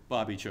partner,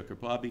 Bobby Chucker.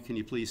 Bobby, can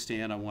you please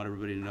stand? I want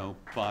everybody to know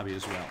Bobby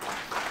as well.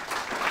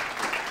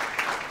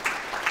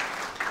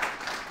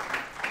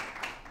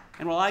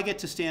 And while I get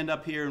to stand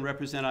up here and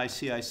represent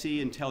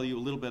ICIC and tell you a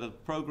little bit of the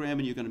program,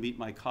 and you're going to meet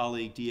my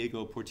colleague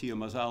Diego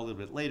Portillo-Mazal a little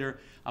bit later,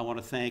 I want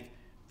to thank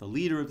the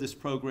leader of this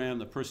program,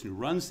 the person who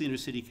runs the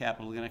Intercity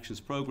Capital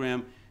Connections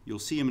program. You'll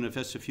see him in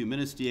just a few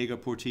minutes, Diego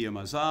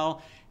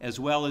Portillo-Mazal,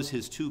 as well as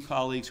his 2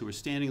 colleagues who are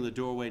standing in the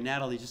doorway.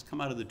 Natalie, just come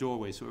out of the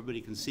doorway so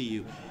everybody can see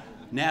you.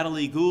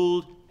 Natalie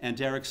Gould and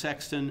Derek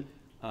Sexton,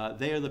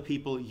 they are the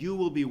people you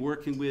will be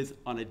working with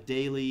on a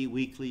daily,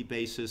 weekly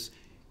basis.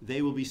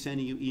 They will be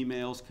sending you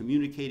emails,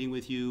 communicating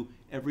with you.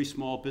 Every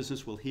small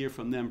business will hear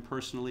from them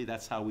personally.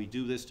 That's how we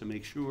do this, to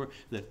make sure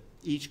that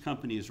each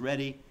company is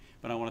ready.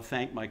 But I want to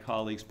thank my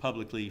colleagues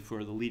publicly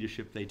for the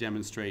leadership they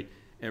demonstrate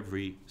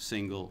every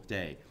single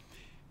day.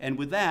 And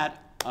with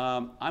that,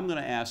 I'm going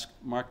to ask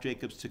Mark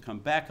Jacobs to come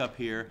back up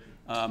here.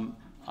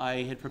 I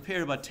had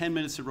prepared about 10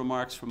 minutes of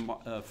remarks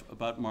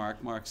about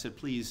Mark. Mark said,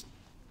 please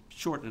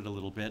shorten it a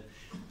little bit.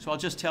 So I'll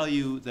just tell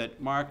you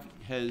that Mark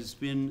has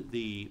been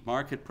the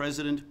market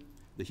president,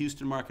 the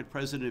Houston market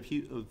president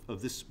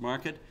of this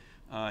market.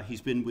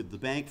 He's been with the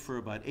bank for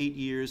about 8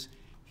 years.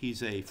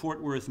 He's a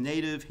Fort Worth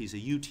native. He's a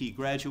UT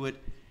graduate.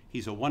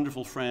 He's a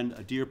wonderful friend,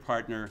 a dear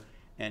partner,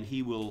 and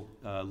he will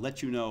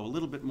let you know a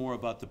little bit more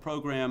about the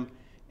program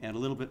and a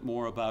little bit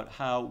more about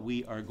how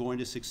we are going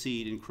to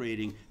succeed in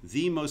creating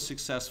the most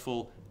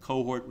successful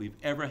cohort we've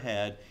ever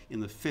had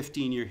in the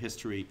 15-year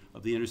history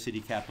of the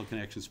Intercity Capital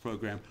Connections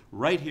program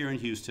right here in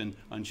Houston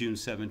on June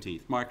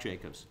 17th. Mark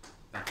Jacobs.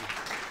 Thank you.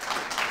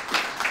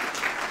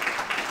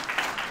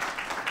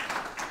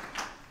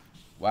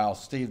 Wow,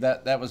 Steve,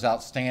 that was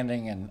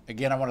outstanding. And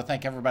again, I want to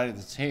thank everybody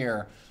that's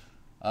here.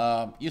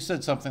 You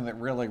said something that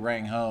really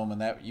rang home,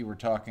 and that you were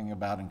talking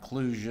about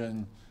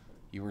inclusion.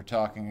 You were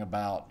talking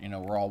about,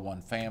 we're all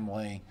one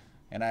family.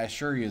 And I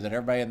assure you that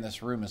everybody in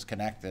this room is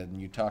connected, and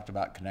you talked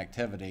about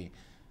connectivity.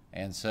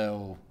 And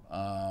so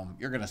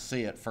you're going to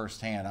see it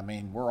firsthand. I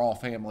mean, we're all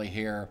family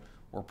here.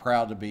 We're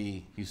proud to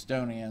be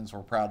Houstonians.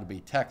 We're proud to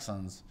be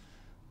Texans.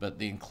 But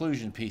the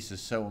inclusion piece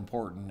is so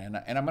important.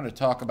 And I'm going to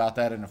talk about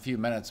that in a few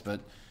minutes. But,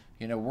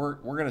 you know, we're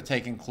going to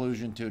take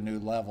inclusion to a new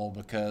level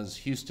because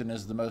Houston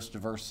is the most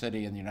diverse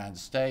city in the United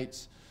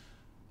States.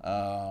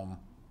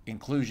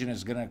 Inclusion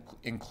is going to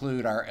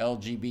include our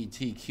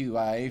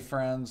LGBTQIA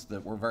friends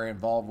that we're very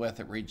involved with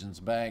at Regions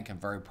Bank. I'm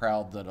very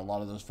proud that a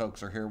lot of those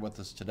folks are here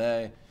with us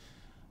today.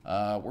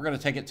 We're going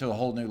to take it to a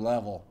whole new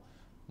level.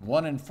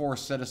 1 in 4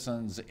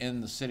 citizens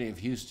in the city of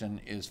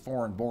Houston is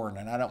foreign born,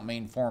 and I don't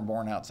mean foreign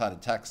born outside of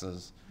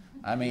Texas.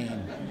 I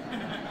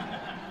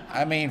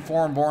mean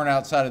foreign born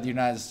outside of the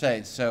United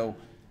States. So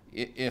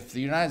if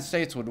the United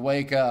States would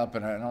wake up,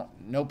 and I don't,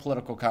 no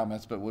political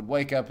comments, but would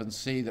wake up and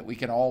see that we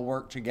can all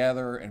work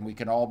together and we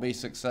can all be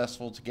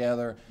successful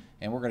together,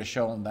 and we're going to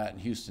show them that in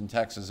Houston,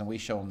 Texas, and we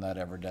show them that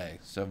every day.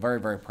 So very,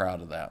 very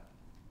proud of that.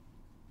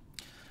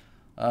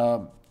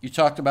 You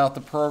talked about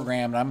the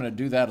program, and I'm going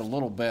to do that a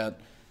little bit.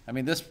 I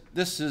mean,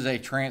 this is a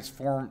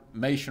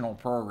transformational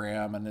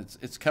program, and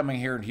it's coming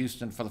here in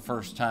Houston for the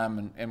first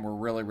time, and we're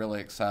really, really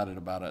excited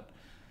about it.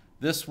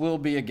 This will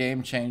be a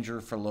game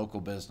changer for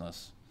local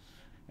business.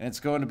 And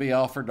it's going to be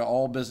offered to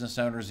all business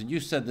owners. And you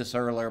said this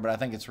earlier, but I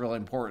think it's really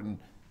important.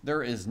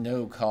 There is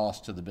no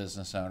cost to the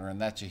business owner,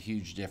 and that's a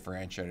huge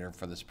differentiator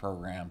for this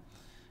program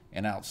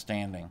and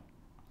outstanding.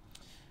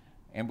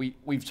 And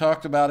we've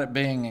talked about it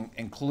being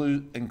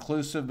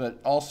inclusive, but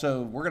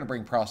also we're going to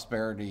bring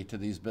prosperity to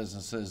these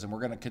businesses, and we're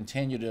going to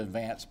continue to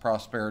advance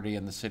prosperity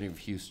in the city of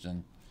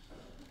Houston.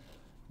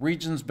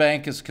 Regions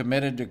Bank is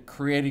committed to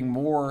creating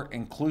more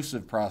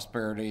inclusive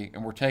prosperity,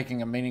 and we're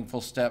taking a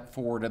meaningful step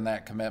forward in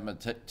that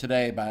commitment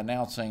today by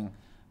announcing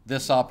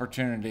this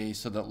opportunity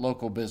so that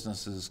local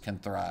businesses can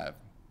thrive.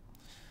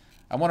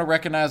 I want to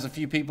recognize a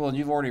few people, and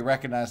you've already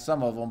recognized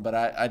some of them, but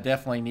I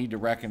definitely need to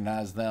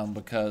recognize them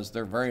because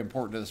they're very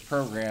important to this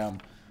program,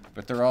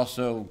 but they're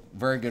also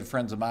very good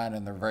friends of mine,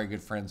 and they're very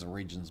good friends of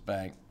Regions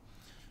Bank.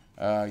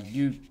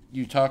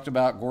 You talked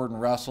about Gordon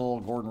Russell.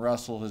 Gordon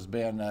Russell has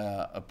been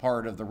a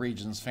part of the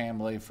Regions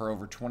family for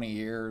over 20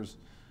 years.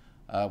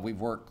 We've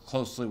worked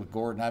closely with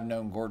Gordon. I've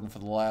known Gordon for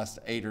the last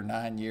 8 or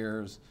 9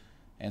 years.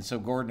 And so,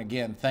 Gordon,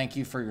 again, thank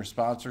you for your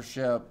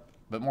sponsorship,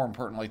 but more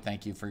importantly,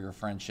 thank you for your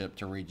friendship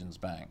to Regions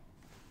Bank.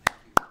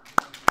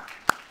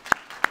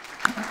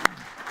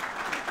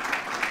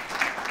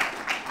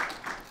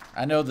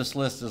 I know this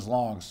list is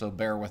long, so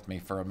bear with me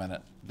for a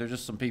minute. There's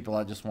just some people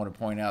I just want to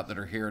point out that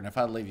are here, and if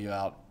I leave you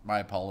out, my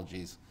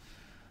apologies.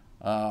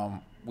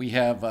 We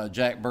have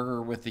Jack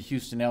Berger with the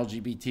Houston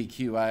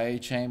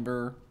LGBTQIA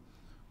Chamber.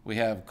 We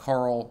have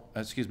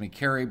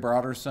Carrie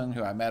Broderson,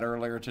 who I met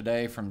earlier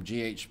today from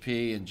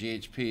GHP, and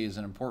GHP is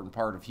an important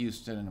part of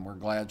Houston, and we're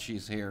glad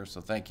she's here,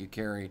 so thank you,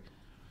 Carrie.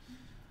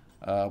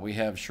 We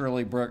have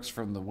Shirley Brooks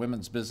from the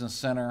Women's Business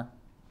Center.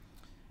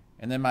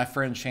 And then my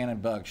friend Shannon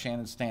Bugg.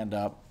 Shannon, stand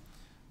up.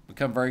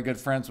 Become very good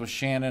friends with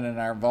Shannon and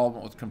our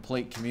involvement with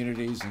Complete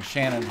Communities, and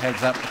Shannon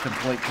heads up the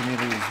Complete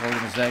Communities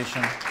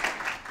organization.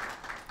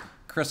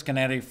 Chris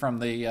Canetti from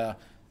the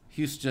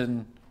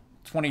Houston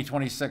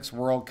 2026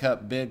 World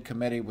Cup Bid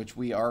Committee, which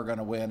we are going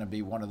to win and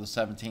be one of the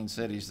 17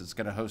 cities that's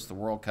going to host the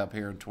World Cup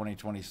here in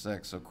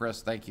 2026. So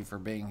Chris, thank you for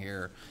being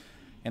here.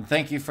 And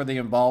thank you for the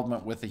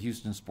involvement with the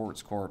Houston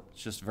Sports Corp.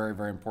 It's just very,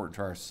 very important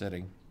to our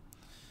city.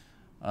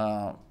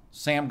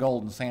 Sam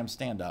Golden. Sam,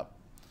 stand up.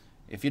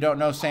 If you don't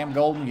know Sam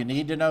Golden, you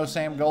need to know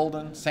Sam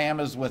Golden. Sam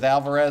is with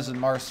Alvarez and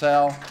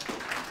Marcel.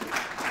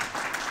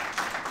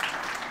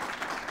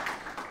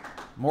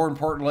 More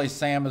importantly,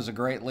 Sam is a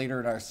great leader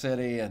in our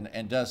city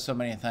and does so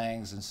many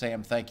things. And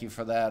Sam, thank you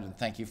for that, and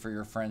thank you for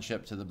your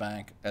friendship to the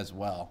bank as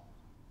well.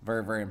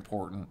 Very, very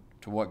important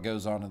to what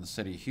goes on in the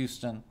city of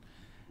Houston.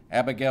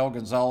 Abigail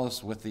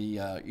Gonzalez with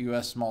the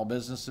U.S. Small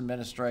Business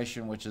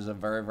Administration, which is a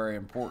very, very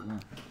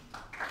important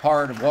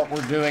part of what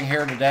we're doing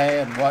here today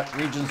and what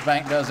Regions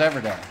Bank does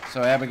every day.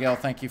 So Abigail,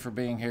 thank you for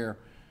being here.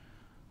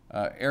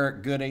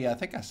 Eric Goody, I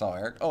think I saw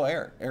Eric. Oh,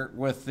 Eric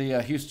with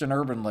the Houston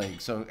Urban League.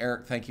 So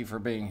Eric, thank you for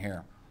being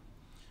here.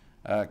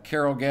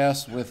 Carol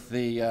Guest with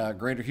the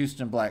Greater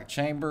Houston Black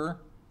Chamber.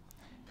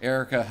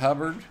 Erica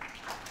Hubbard,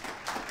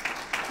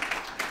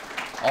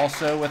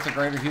 also with the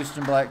Greater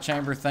Houston Black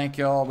Chamber. Thank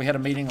you all. We had a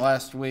meeting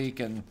last week,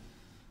 and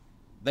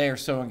they are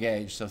so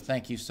engaged, so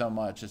thank you so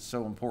much. It's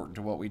so important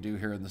to what we do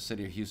here in the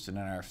city of Houston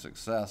and our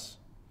success.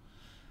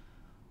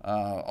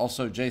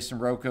 Also, Jason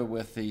Roca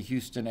with the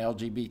Houston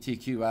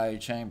LGBTQIA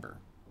Chamber.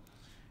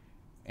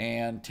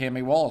 And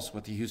Tammy Wallace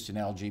with the Houston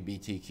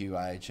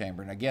LGBTQIA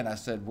Chamber. And again, I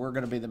said we're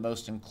going to be the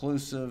most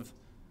inclusive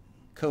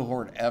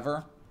cohort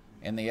ever,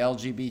 and the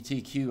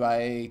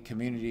LGBTQIA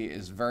community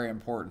is very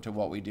important to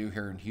what we do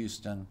here in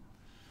Houston.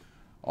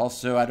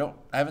 Also,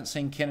 I haven't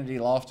seen Kennedy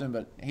Lofton,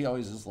 but he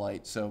always is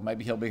late, so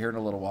maybe he'll be here in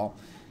a little while.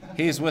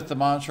 He's with the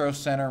Montrose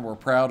Center. We're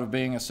proud of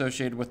being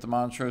associated with the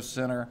Montrose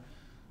Center.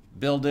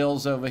 Bill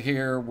Dill's over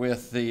here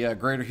with the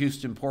Greater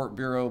Houston Port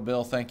Bureau.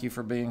 Bill, thank you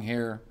for being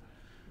here.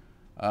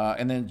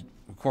 And then,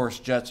 of course,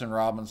 Judson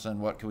Robinson.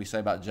 What can we say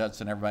about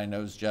Judson? Everybody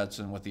knows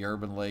Judson with the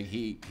Urban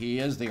League. He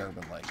is the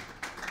Urban League.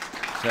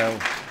 So,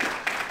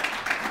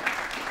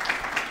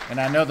 and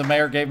I know the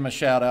mayor gave him a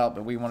shout out,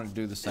 but we wanted to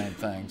do the same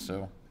thing.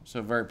 So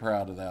very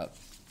proud of that.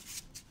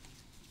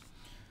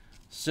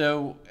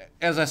 So,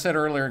 as I said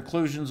earlier,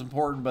 inclusion is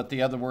important, but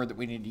the other word that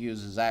we need to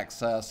use is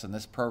access, and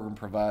this program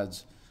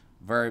provides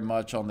very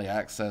much on the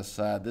access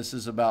side. This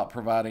is about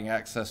providing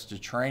access to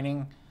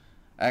training,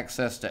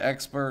 access to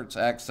experts,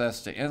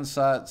 access to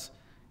insights,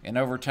 and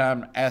over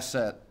time,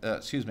 access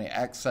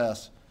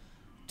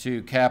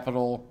to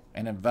capital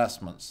and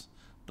investments.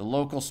 The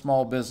local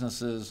small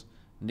businesses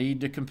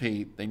need to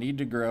compete, they need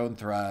to grow and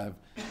thrive,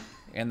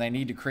 and they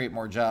need to create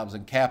more jobs,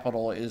 and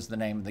capital is the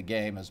name of the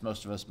game, as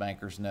most of us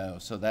bankers know.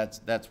 So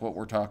that's what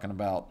we're talking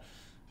about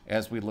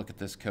as we look at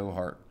this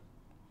cohort.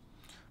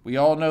 We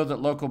all know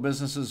that local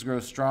businesses grow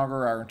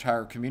stronger, our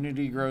entire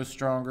community grows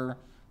stronger,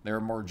 there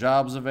are more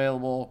jobs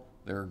available,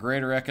 there are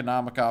greater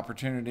economic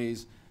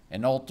opportunities,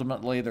 and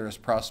ultimately there is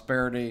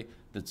prosperity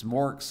that's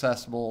more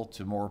accessible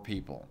to more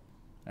people.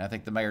 And I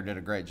think the mayor did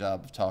a great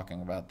job of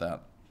talking about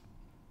that.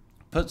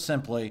 Put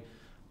simply,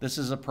 this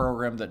is a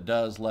program that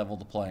does level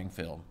the playing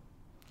field.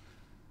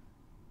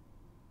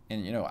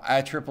 And, you know,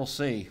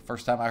 ICCC,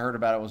 first time I heard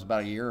about it was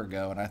about a year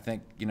ago, and I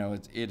think, you know,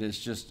 it is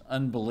just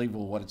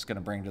unbelievable what it's going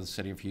to bring to the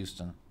city of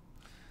Houston.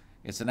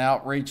 It's an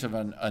outreach of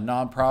a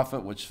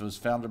nonprofit which was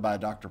founded by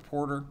Dr.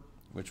 Porter,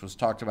 which was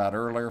talked about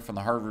earlier, from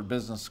the Harvard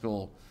Business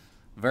School.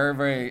 Very,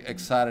 very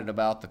excited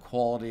about the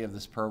quality of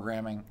this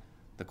programming,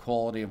 the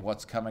quality of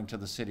what's coming to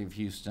the city of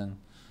Houston,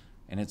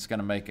 and it's going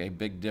to make a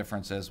big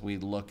difference as we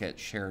look at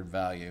shared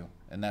value,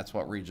 and that's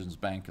what Regions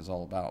Bank is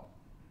all about.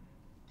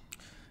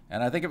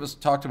 And I think it was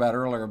talked about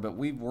earlier, but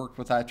we've worked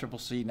with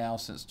ICCC now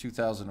since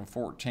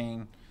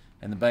 2014,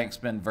 and the bank's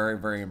been very,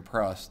 very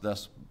impressed.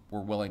 Thus, we're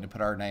willing to put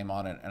our name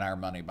on it and our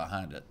money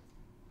behind it.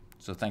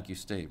 So thank you,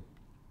 Steve.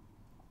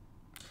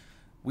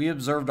 We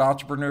observed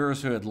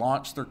entrepreneurs who had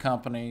launched their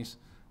companies.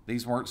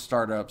 These weren't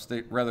startups.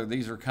 Rather,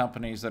 these are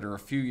companies that are a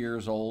few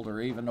years old or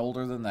even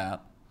older than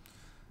that,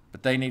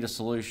 but they need a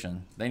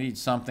solution. They need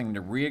something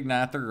to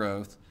reignite their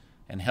growth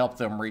and help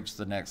them reach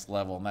the next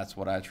level, and that's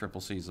what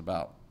ICCC is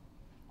about.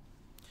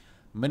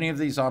 Many of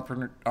these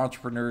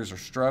entrepreneurs are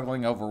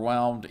struggling,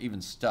 overwhelmed, even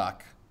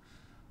stuck.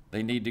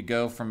 They need to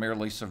go from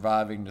merely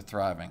surviving to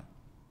thriving.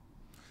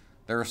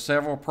 There are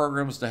several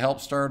programs to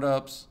help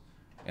startups,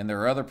 and there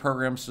are other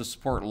programs to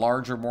support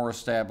larger, more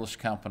established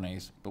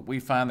companies, but we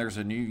find there's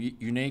a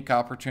unique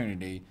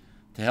opportunity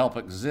to help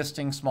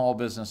existing small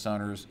business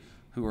owners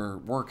who are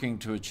working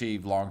to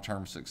achieve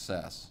long-term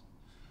success.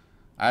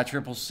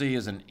 ICCC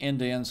is an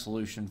end-to-end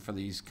solution for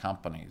these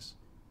companies.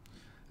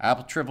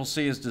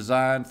 ICCC is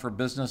designed for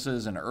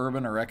businesses in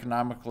urban or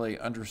economically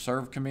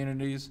underserved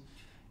communities.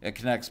 It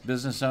connects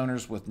business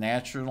owners with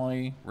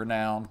nationally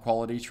renowned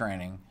quality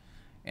training,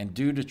 and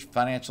due to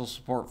financial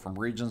support from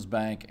Regions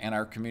Bank and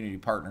our community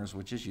partners,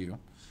 which is you,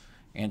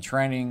 and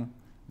training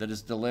that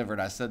is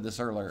delivered, I said this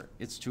earlier,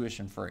 it's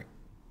tuition free.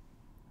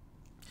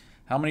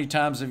 How many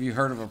times have you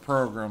heard of a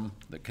program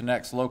that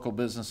connects local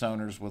business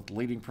owners with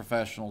leading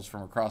professionals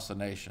from across the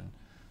nation?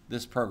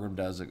 This program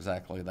does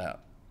exactly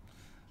that.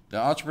 The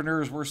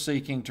entrepreneurs we're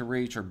seeking to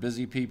reach are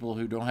busy people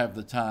who don't have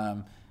the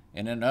time,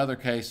 and in other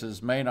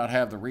cases may not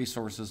have the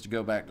resources to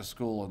go back to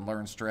school and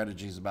learn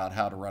strategies about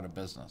how to run a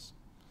business.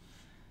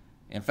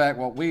 In fact,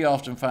 what we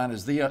often find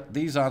is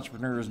these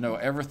entrepreneurs know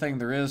everything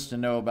there is to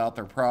know about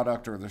their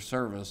product or their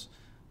service,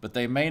 but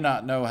they may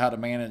not know how to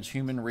manage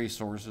human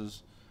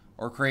resources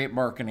or create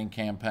marketing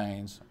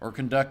campaigns or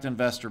conduct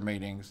investor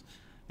meetings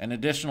and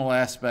additional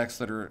aspects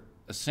that are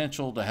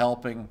essential to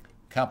helping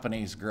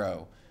companies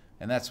grow.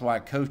 And that's why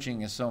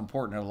coaching is so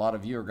important. A lot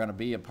of you are going to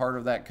be a part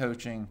of that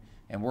coaching,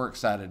 and we're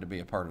excited to be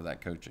a part of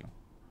that coaching.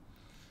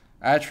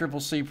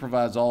 ICCC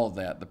provides all of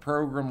that. The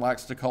program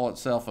likes to call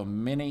itself a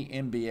mini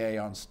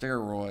MBA on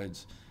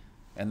steroids,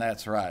 and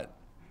that's right.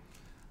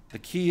 The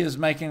key is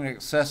making it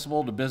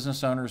accessible to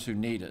business owners who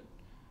need it.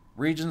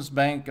 Regions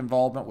Bank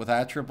involvement with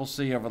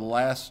ICCC over the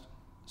last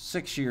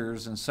 6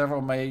 years in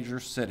several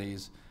major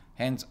cities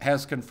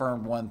has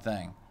confirmed one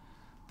thing.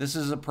 This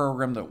is a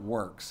program that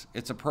works.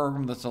 It's a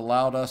program that's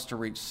allowed us to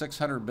reach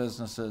 600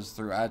 businesses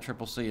through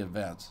ICCC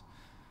events.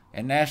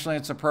 And nationally,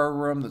 it's a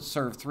program that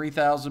served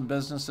 3,000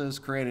 businesses,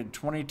 created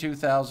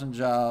 22,000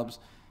 jobs,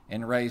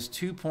 and raised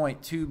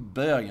 $2.2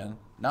 billion,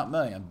 not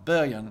million,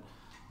 billion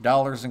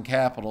dollars in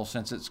capital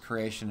since its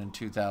creation in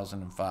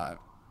 2005.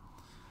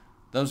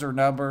 Those are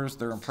numbers,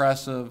 they're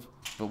impressive,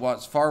 but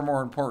what's far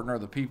more important are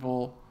the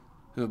people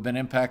who have been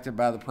impacted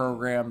by the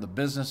program, the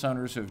business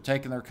owners who have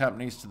taken their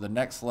companies to the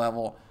next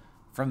level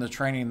from the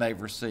training they've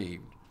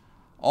received.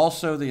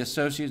 Also, the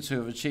associates who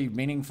have achieved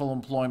meaningful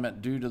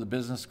employment due to the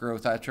business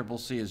growth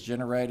ICCC has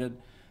generated,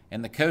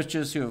 and the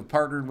coaches who have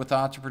partnered with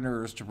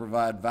entrepreneurs to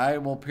provide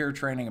valuable peer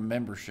training and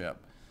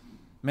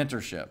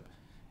mentorship.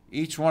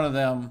 Each one of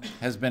them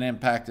has been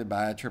impacted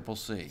by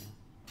ICCC.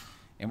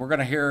 And we're going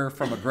to hear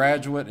from a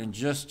graduate in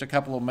just a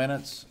couple of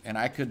minutes, and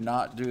I could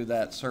not do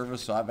that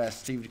service, so I've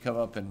asked Steve to come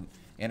up and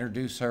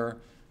introduce her.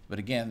 But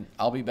again,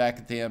 I'll be back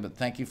at the end, but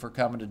thank you for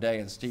coming today,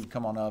 and Steve,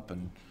 come on up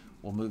and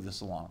we'll move this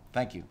along.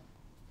 Thank you.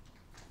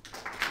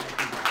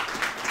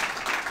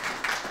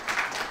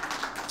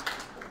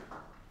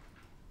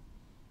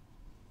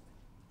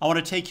 I want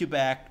to take you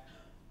back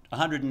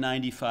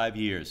 195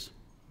 years.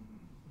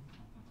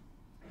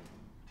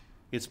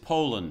 It's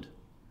Poland.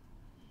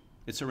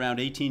 It's around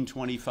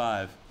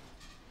 1825.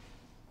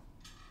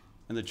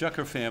 And the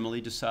Jucker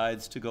family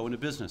decides to go into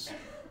business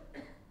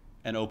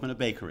and open a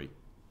bakery.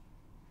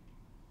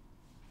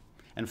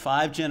 And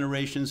 5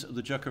 generations of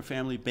the Jucker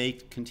family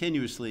baked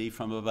continuously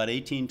from about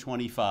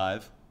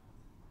 1825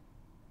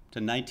 to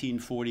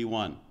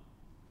 1941.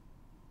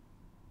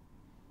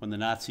 When the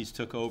Nazis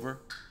took over,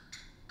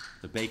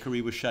 the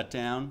bakery was shut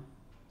down,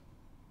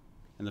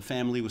 and the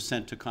family was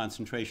sent to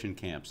concentration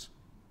camps.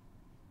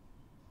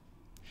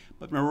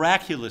 But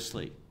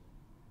miraculously,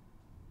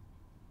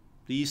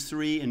 these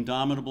 3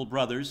 indomitable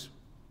brothers,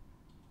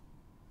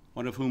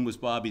 one of whom was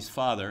Bobby's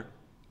father,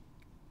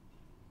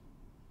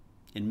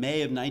 in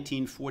May of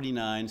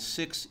 1949,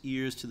 6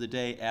 years to the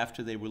day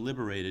after they were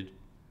liberated,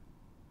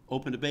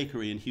 opened a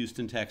bakery in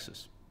Houston,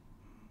 Texas,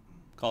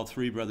 called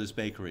Three Brothers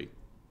Bakery.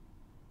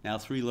 Now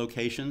 3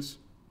 locations,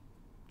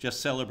 just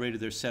celebrated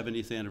their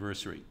 70th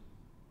anniversary.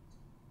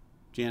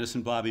 Janice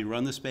and Bobby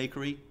run this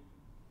bakery.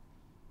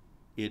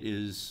 It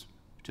is,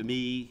 to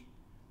me,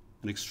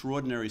 an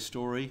extraordinary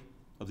story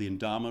of the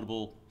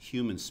indomitable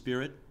human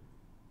spirit.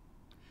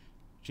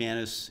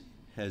 Janice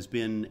has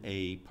been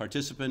a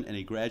participant and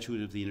a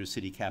graduate of the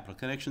Intercity Capital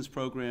Connections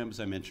program, as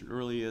I mentioned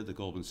earlier, the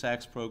Goldman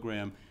Sachs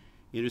program,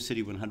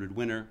 Intercity 100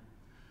 winner.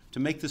 To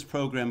make this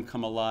program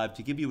come alive,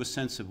 to give you a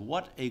sense of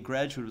what a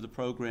graduate of the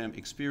program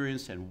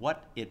experienced and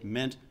what it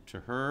meant to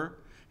her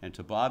and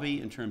to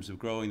Bobby in terms of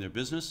growing their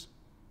business,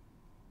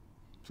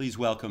 please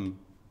welcome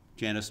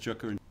Janice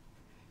Jucker.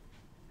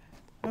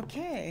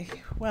 Okay,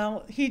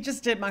 well, he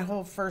just did my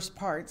whole first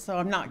part, so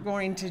I'm not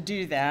going to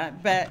do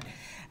that, but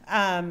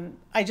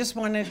I just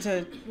wanted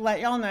to let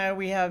y'all know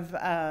we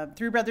have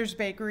Three Brothers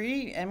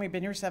Bakery, and we've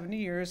been here 70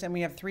 years, and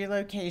we have 3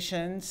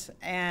 locations,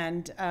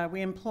 and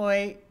we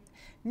employ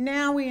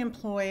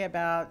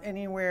about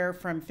anywhere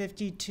from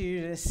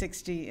 52 to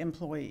 60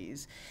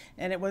 employees.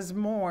 And it was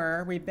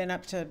more, we've been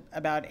up to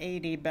about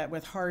 80, but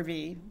with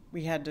Harvey,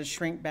 we had to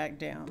shrink back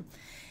down.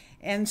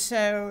 And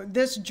so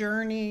this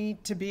journey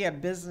to be a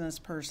business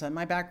person,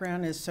 my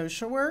background is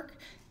social work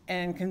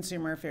and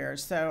consumer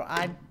affairs. So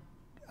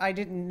I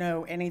didn't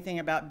know anything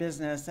about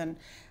business. And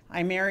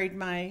I married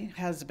my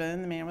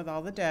husband, the man with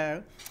all the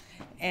dough,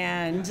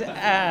 and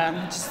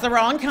just the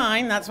wrong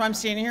kind. That's why I'm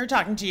standing here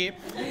talking to you.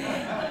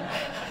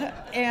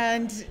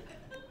 And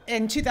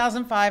in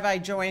 2005, I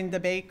joined the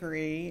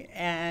bakery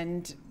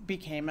and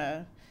became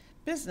a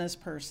business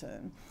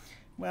person.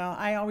 Well,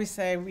 I always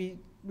say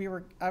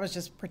I was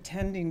just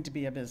pretending to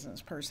be a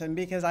business person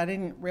because I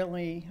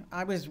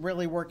was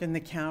really working the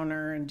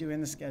counter and doing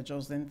the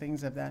schedules and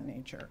things of that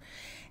nature.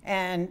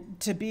 And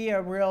to be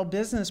a real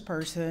business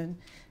person,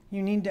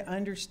 you need to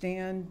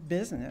understand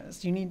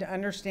business. You need to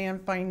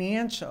understand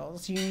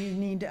financials. You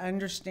need to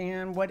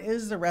understand what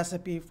is the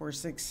recipe for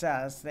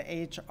success, the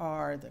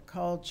HR, the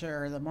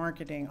culture, the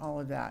marketing, all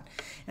of that.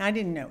 And I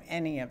didn't know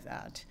any of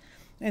that.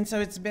 And so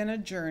it's been a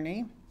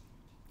journey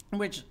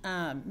which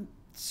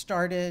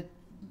started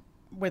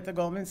with the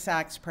Goldman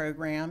Sachs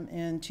program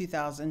in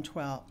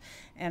 2012.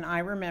 And I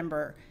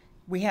remember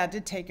we had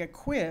to take a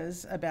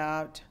quiz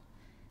about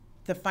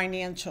the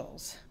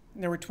financials.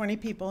 There were 20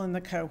 people in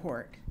the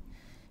cohort.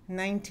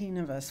 19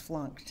 of us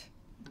flunked.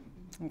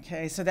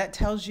 Okay, so that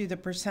tells you the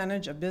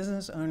percentage of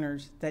business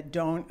owners that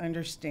don't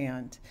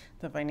understand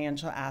the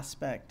financial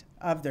aspect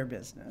of their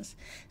business.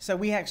 So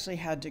we actually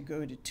had to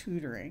go to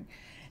tutoring.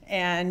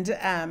 And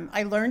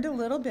I learned a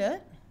little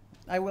bit.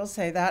 I will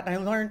say that. I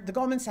learned the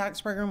Goldman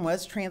Sachs program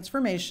was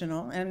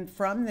transformational, and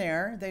from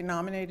there, they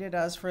nominated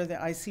us for the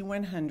IC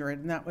 100,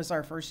 and that was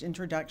our first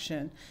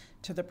introduction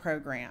to the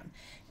program.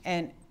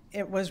 And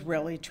it was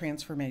really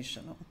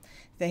transformational.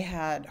 They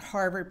had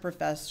Harvard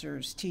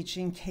professors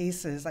teaching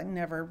cases. I'd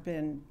never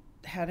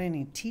had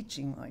any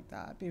teaching like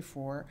that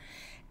before.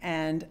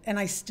 And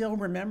I still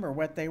remember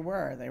what they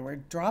were. They were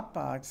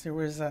Dropbox. There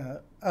was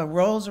a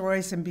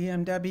Rolls-Royce and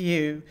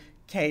BMW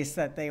case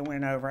that they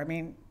went over. I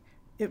mean,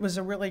 it was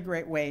a really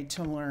great way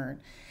to learn.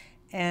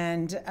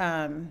 And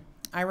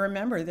I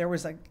remember there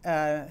was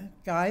a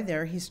guy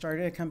there. He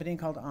started a company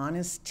called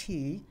Honest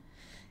Tea.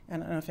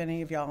 And I don't know if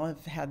any of y'all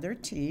have had their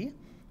tea.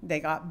 They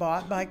got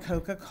bought by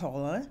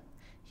Coca-Cola.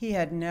 He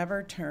had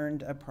never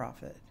turned a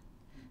profit.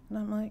 And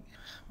I'm like,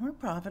 we're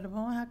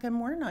profitable. How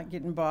come we're not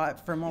getting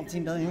bought for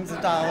multi-millions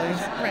of dollars?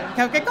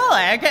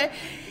 Coca-Cola, okay?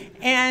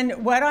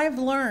 And what I've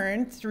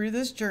learned through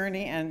this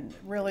journey, and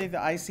really the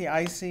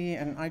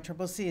ICCC and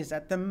ICCC, is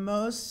that the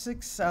most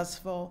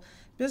successful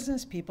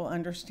business people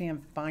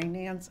understand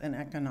finance and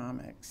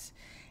economics.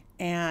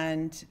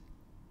 And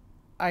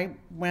I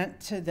went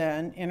to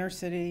then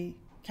Intercity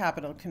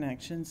Capital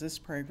Connections, this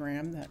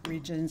program that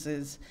Regions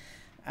is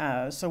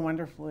so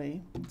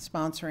wonderfully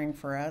sponsoring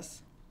for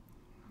us.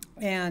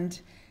 And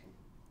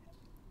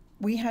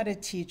we had a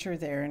teacher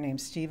there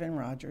named Stephen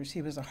Rogers.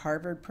 He was a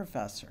Harvard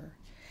professor,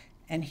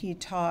 and he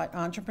taught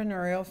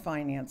entrepreneurial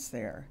finance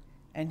there.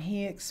 And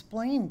he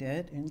explained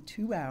it in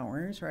 2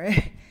 hours,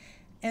 right?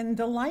 And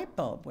the light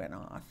bulb went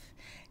off.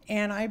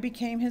 And I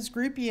became his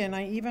groupie, and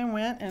I even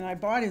went and I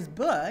bought his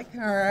book,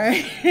 all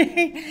right?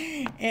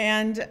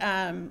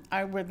 And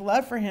I would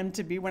love for him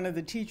to be one of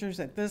the teachers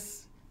at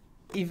this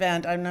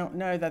event. I don't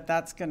know that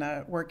that's going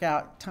to work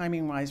out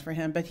timing-wise for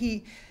him, but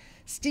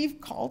Steve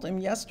called him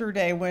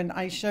yesterday when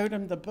I showed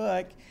him the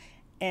book,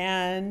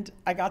 and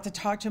I got to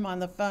talk to him on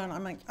the phone.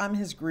 I'm like, I'm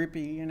his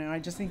groupie, you know, I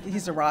just think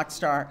he's a rock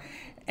star.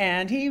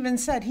 And he even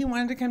said he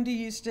wanted to come to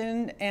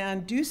Houston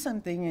and do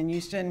something in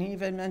Houston. He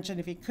even mentioned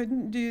if he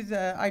couldn't do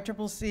the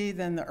ICCC,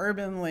 then the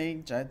Urban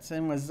League,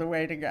 Judson, was the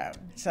way to go.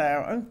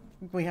 So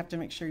we have to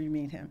make sure you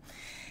meet him.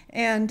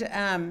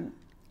 And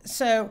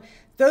so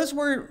those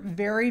were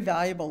very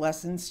valuable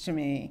lessons to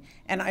me.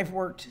 And I've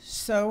worked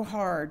so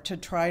hard to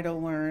try to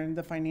learn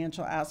the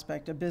financial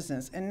aspect of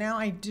business. And now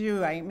I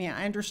do. I mean,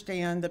 I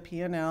understand the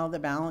P&L, the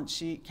balance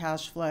sheet,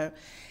 cash flow.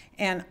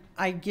 And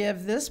I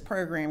give this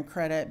program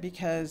credit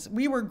because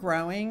we were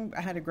growing.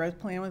 I had a growth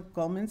plan with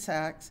Goldman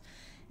Sachs,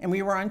 and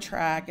we were on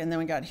track, and then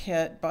we got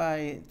hit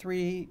by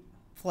 3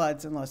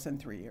 floods in less than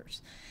 3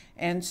 years.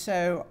 And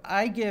so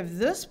I give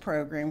this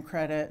program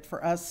credit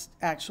for us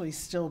actually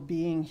still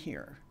being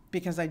here,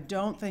 because I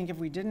don't think if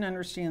we didn't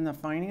understand the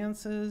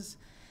finances,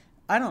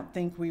 I don't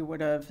think we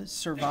would have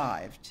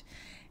survived.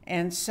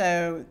 And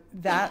so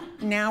that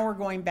now we're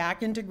going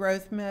back into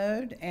growth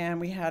mode,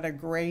 and we had a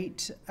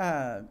great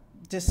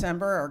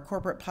December. Our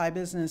corporate pie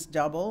business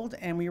doubled,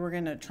 and we were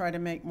going to try to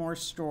make more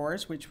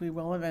stores, which we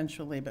will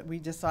eventually, but we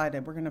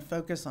decided we're going to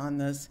focus on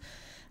this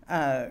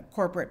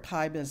corporate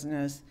pie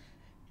business.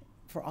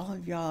 For all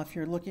of y'all, if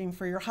you're looking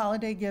for your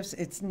holiday gifts,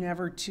 it's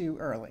never too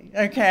early,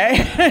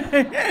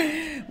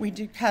 okay? We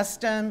do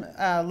custom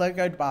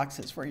logoed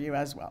boxes for you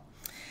as well.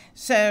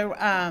 So,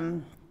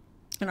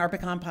 and our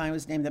pecan pie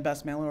was named the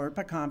best mail-order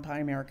pecan pie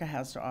America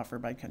has to offer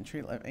by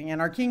Country Living.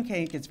 And our king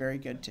cake is very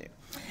good too.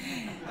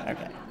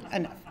 Okay,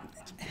 enough.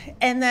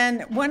 And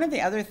then one of the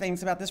other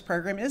things about this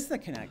program is the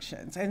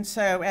connections. And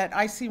so at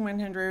IC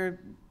 100,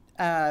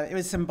 it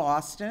was in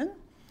Boston.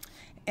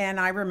 And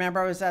I remember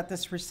I was at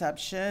this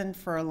reception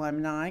for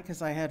alumni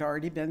because I had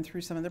already been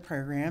through some of the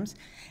programs.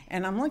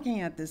 And I'm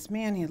looking at this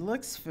man, he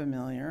looks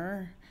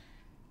familiar.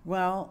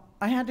 Well,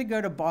 I had to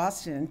go to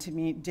Boston to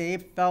meet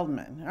Dave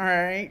Feldman, all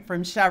right,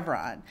 from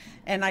Chevron.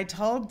 And I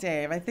told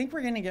Dave, I think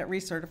we're going to get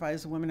recertified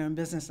as a woman-owned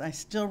business. I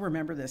still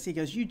remember this. He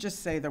goes, you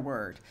just say the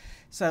word.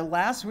 So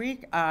last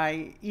week,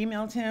 I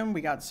emailed him. We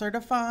got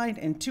certified.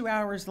 And 2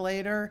 hours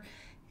later,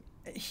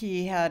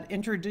 he had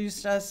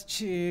introduced us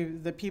to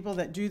the people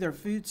that do their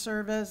food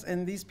service,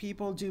 and these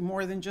people do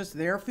more than just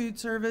their food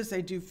service.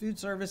 They do food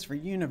service for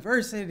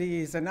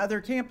universities and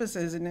other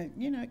campuses, and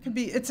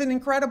it's an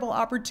incredible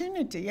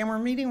opportunity. And we're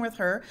meeting with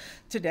her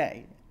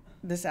today,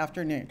 this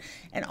afternoon.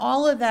 And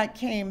all of that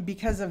came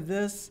because of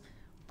this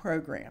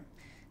program.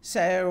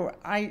 So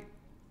I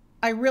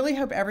really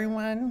hope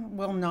everyone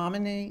will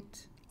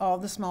nominate all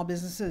the small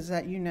businesses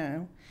that you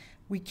know.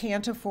 We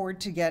can't afford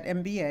to get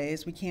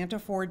MBAs. We can't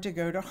afford to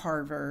go to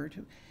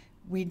Harvard.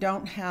 We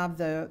don't have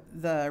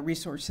the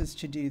resources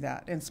to do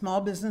that. And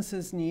small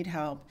businesses need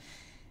help.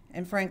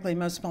 And frankly,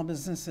 most small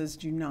businesses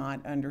do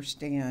not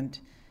understand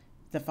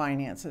the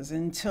finances.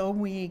 Until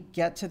we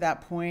get to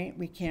that point,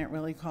 we can't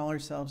really call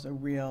ourselves a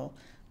real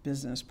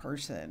business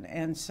person.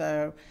 And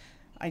so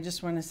I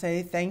just want to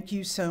say thank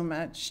you so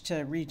much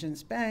to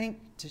Regions Bank,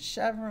 to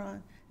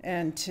Chevron,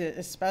 and to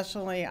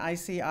especially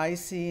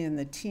ICCC and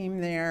the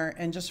team there,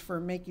 and just for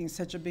making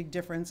such a big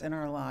difference in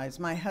our lives.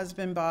 My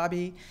husband,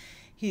 Bobby,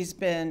 he's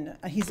the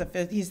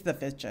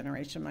 5th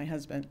generation, my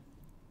husband,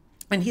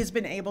 and he's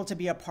been able to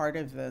be a part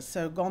of this.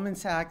 So Goldman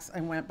Sachs,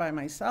 I went by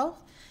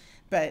myself,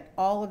 but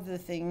all of the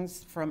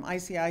things from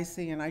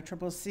ICCC and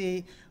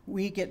ICCC,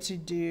 we get to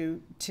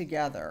do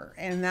together.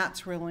 And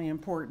that's really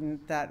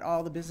important, that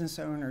all the business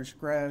owners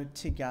grow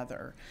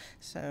together.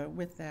 So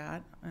with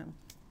that,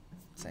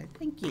 say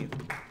thank you.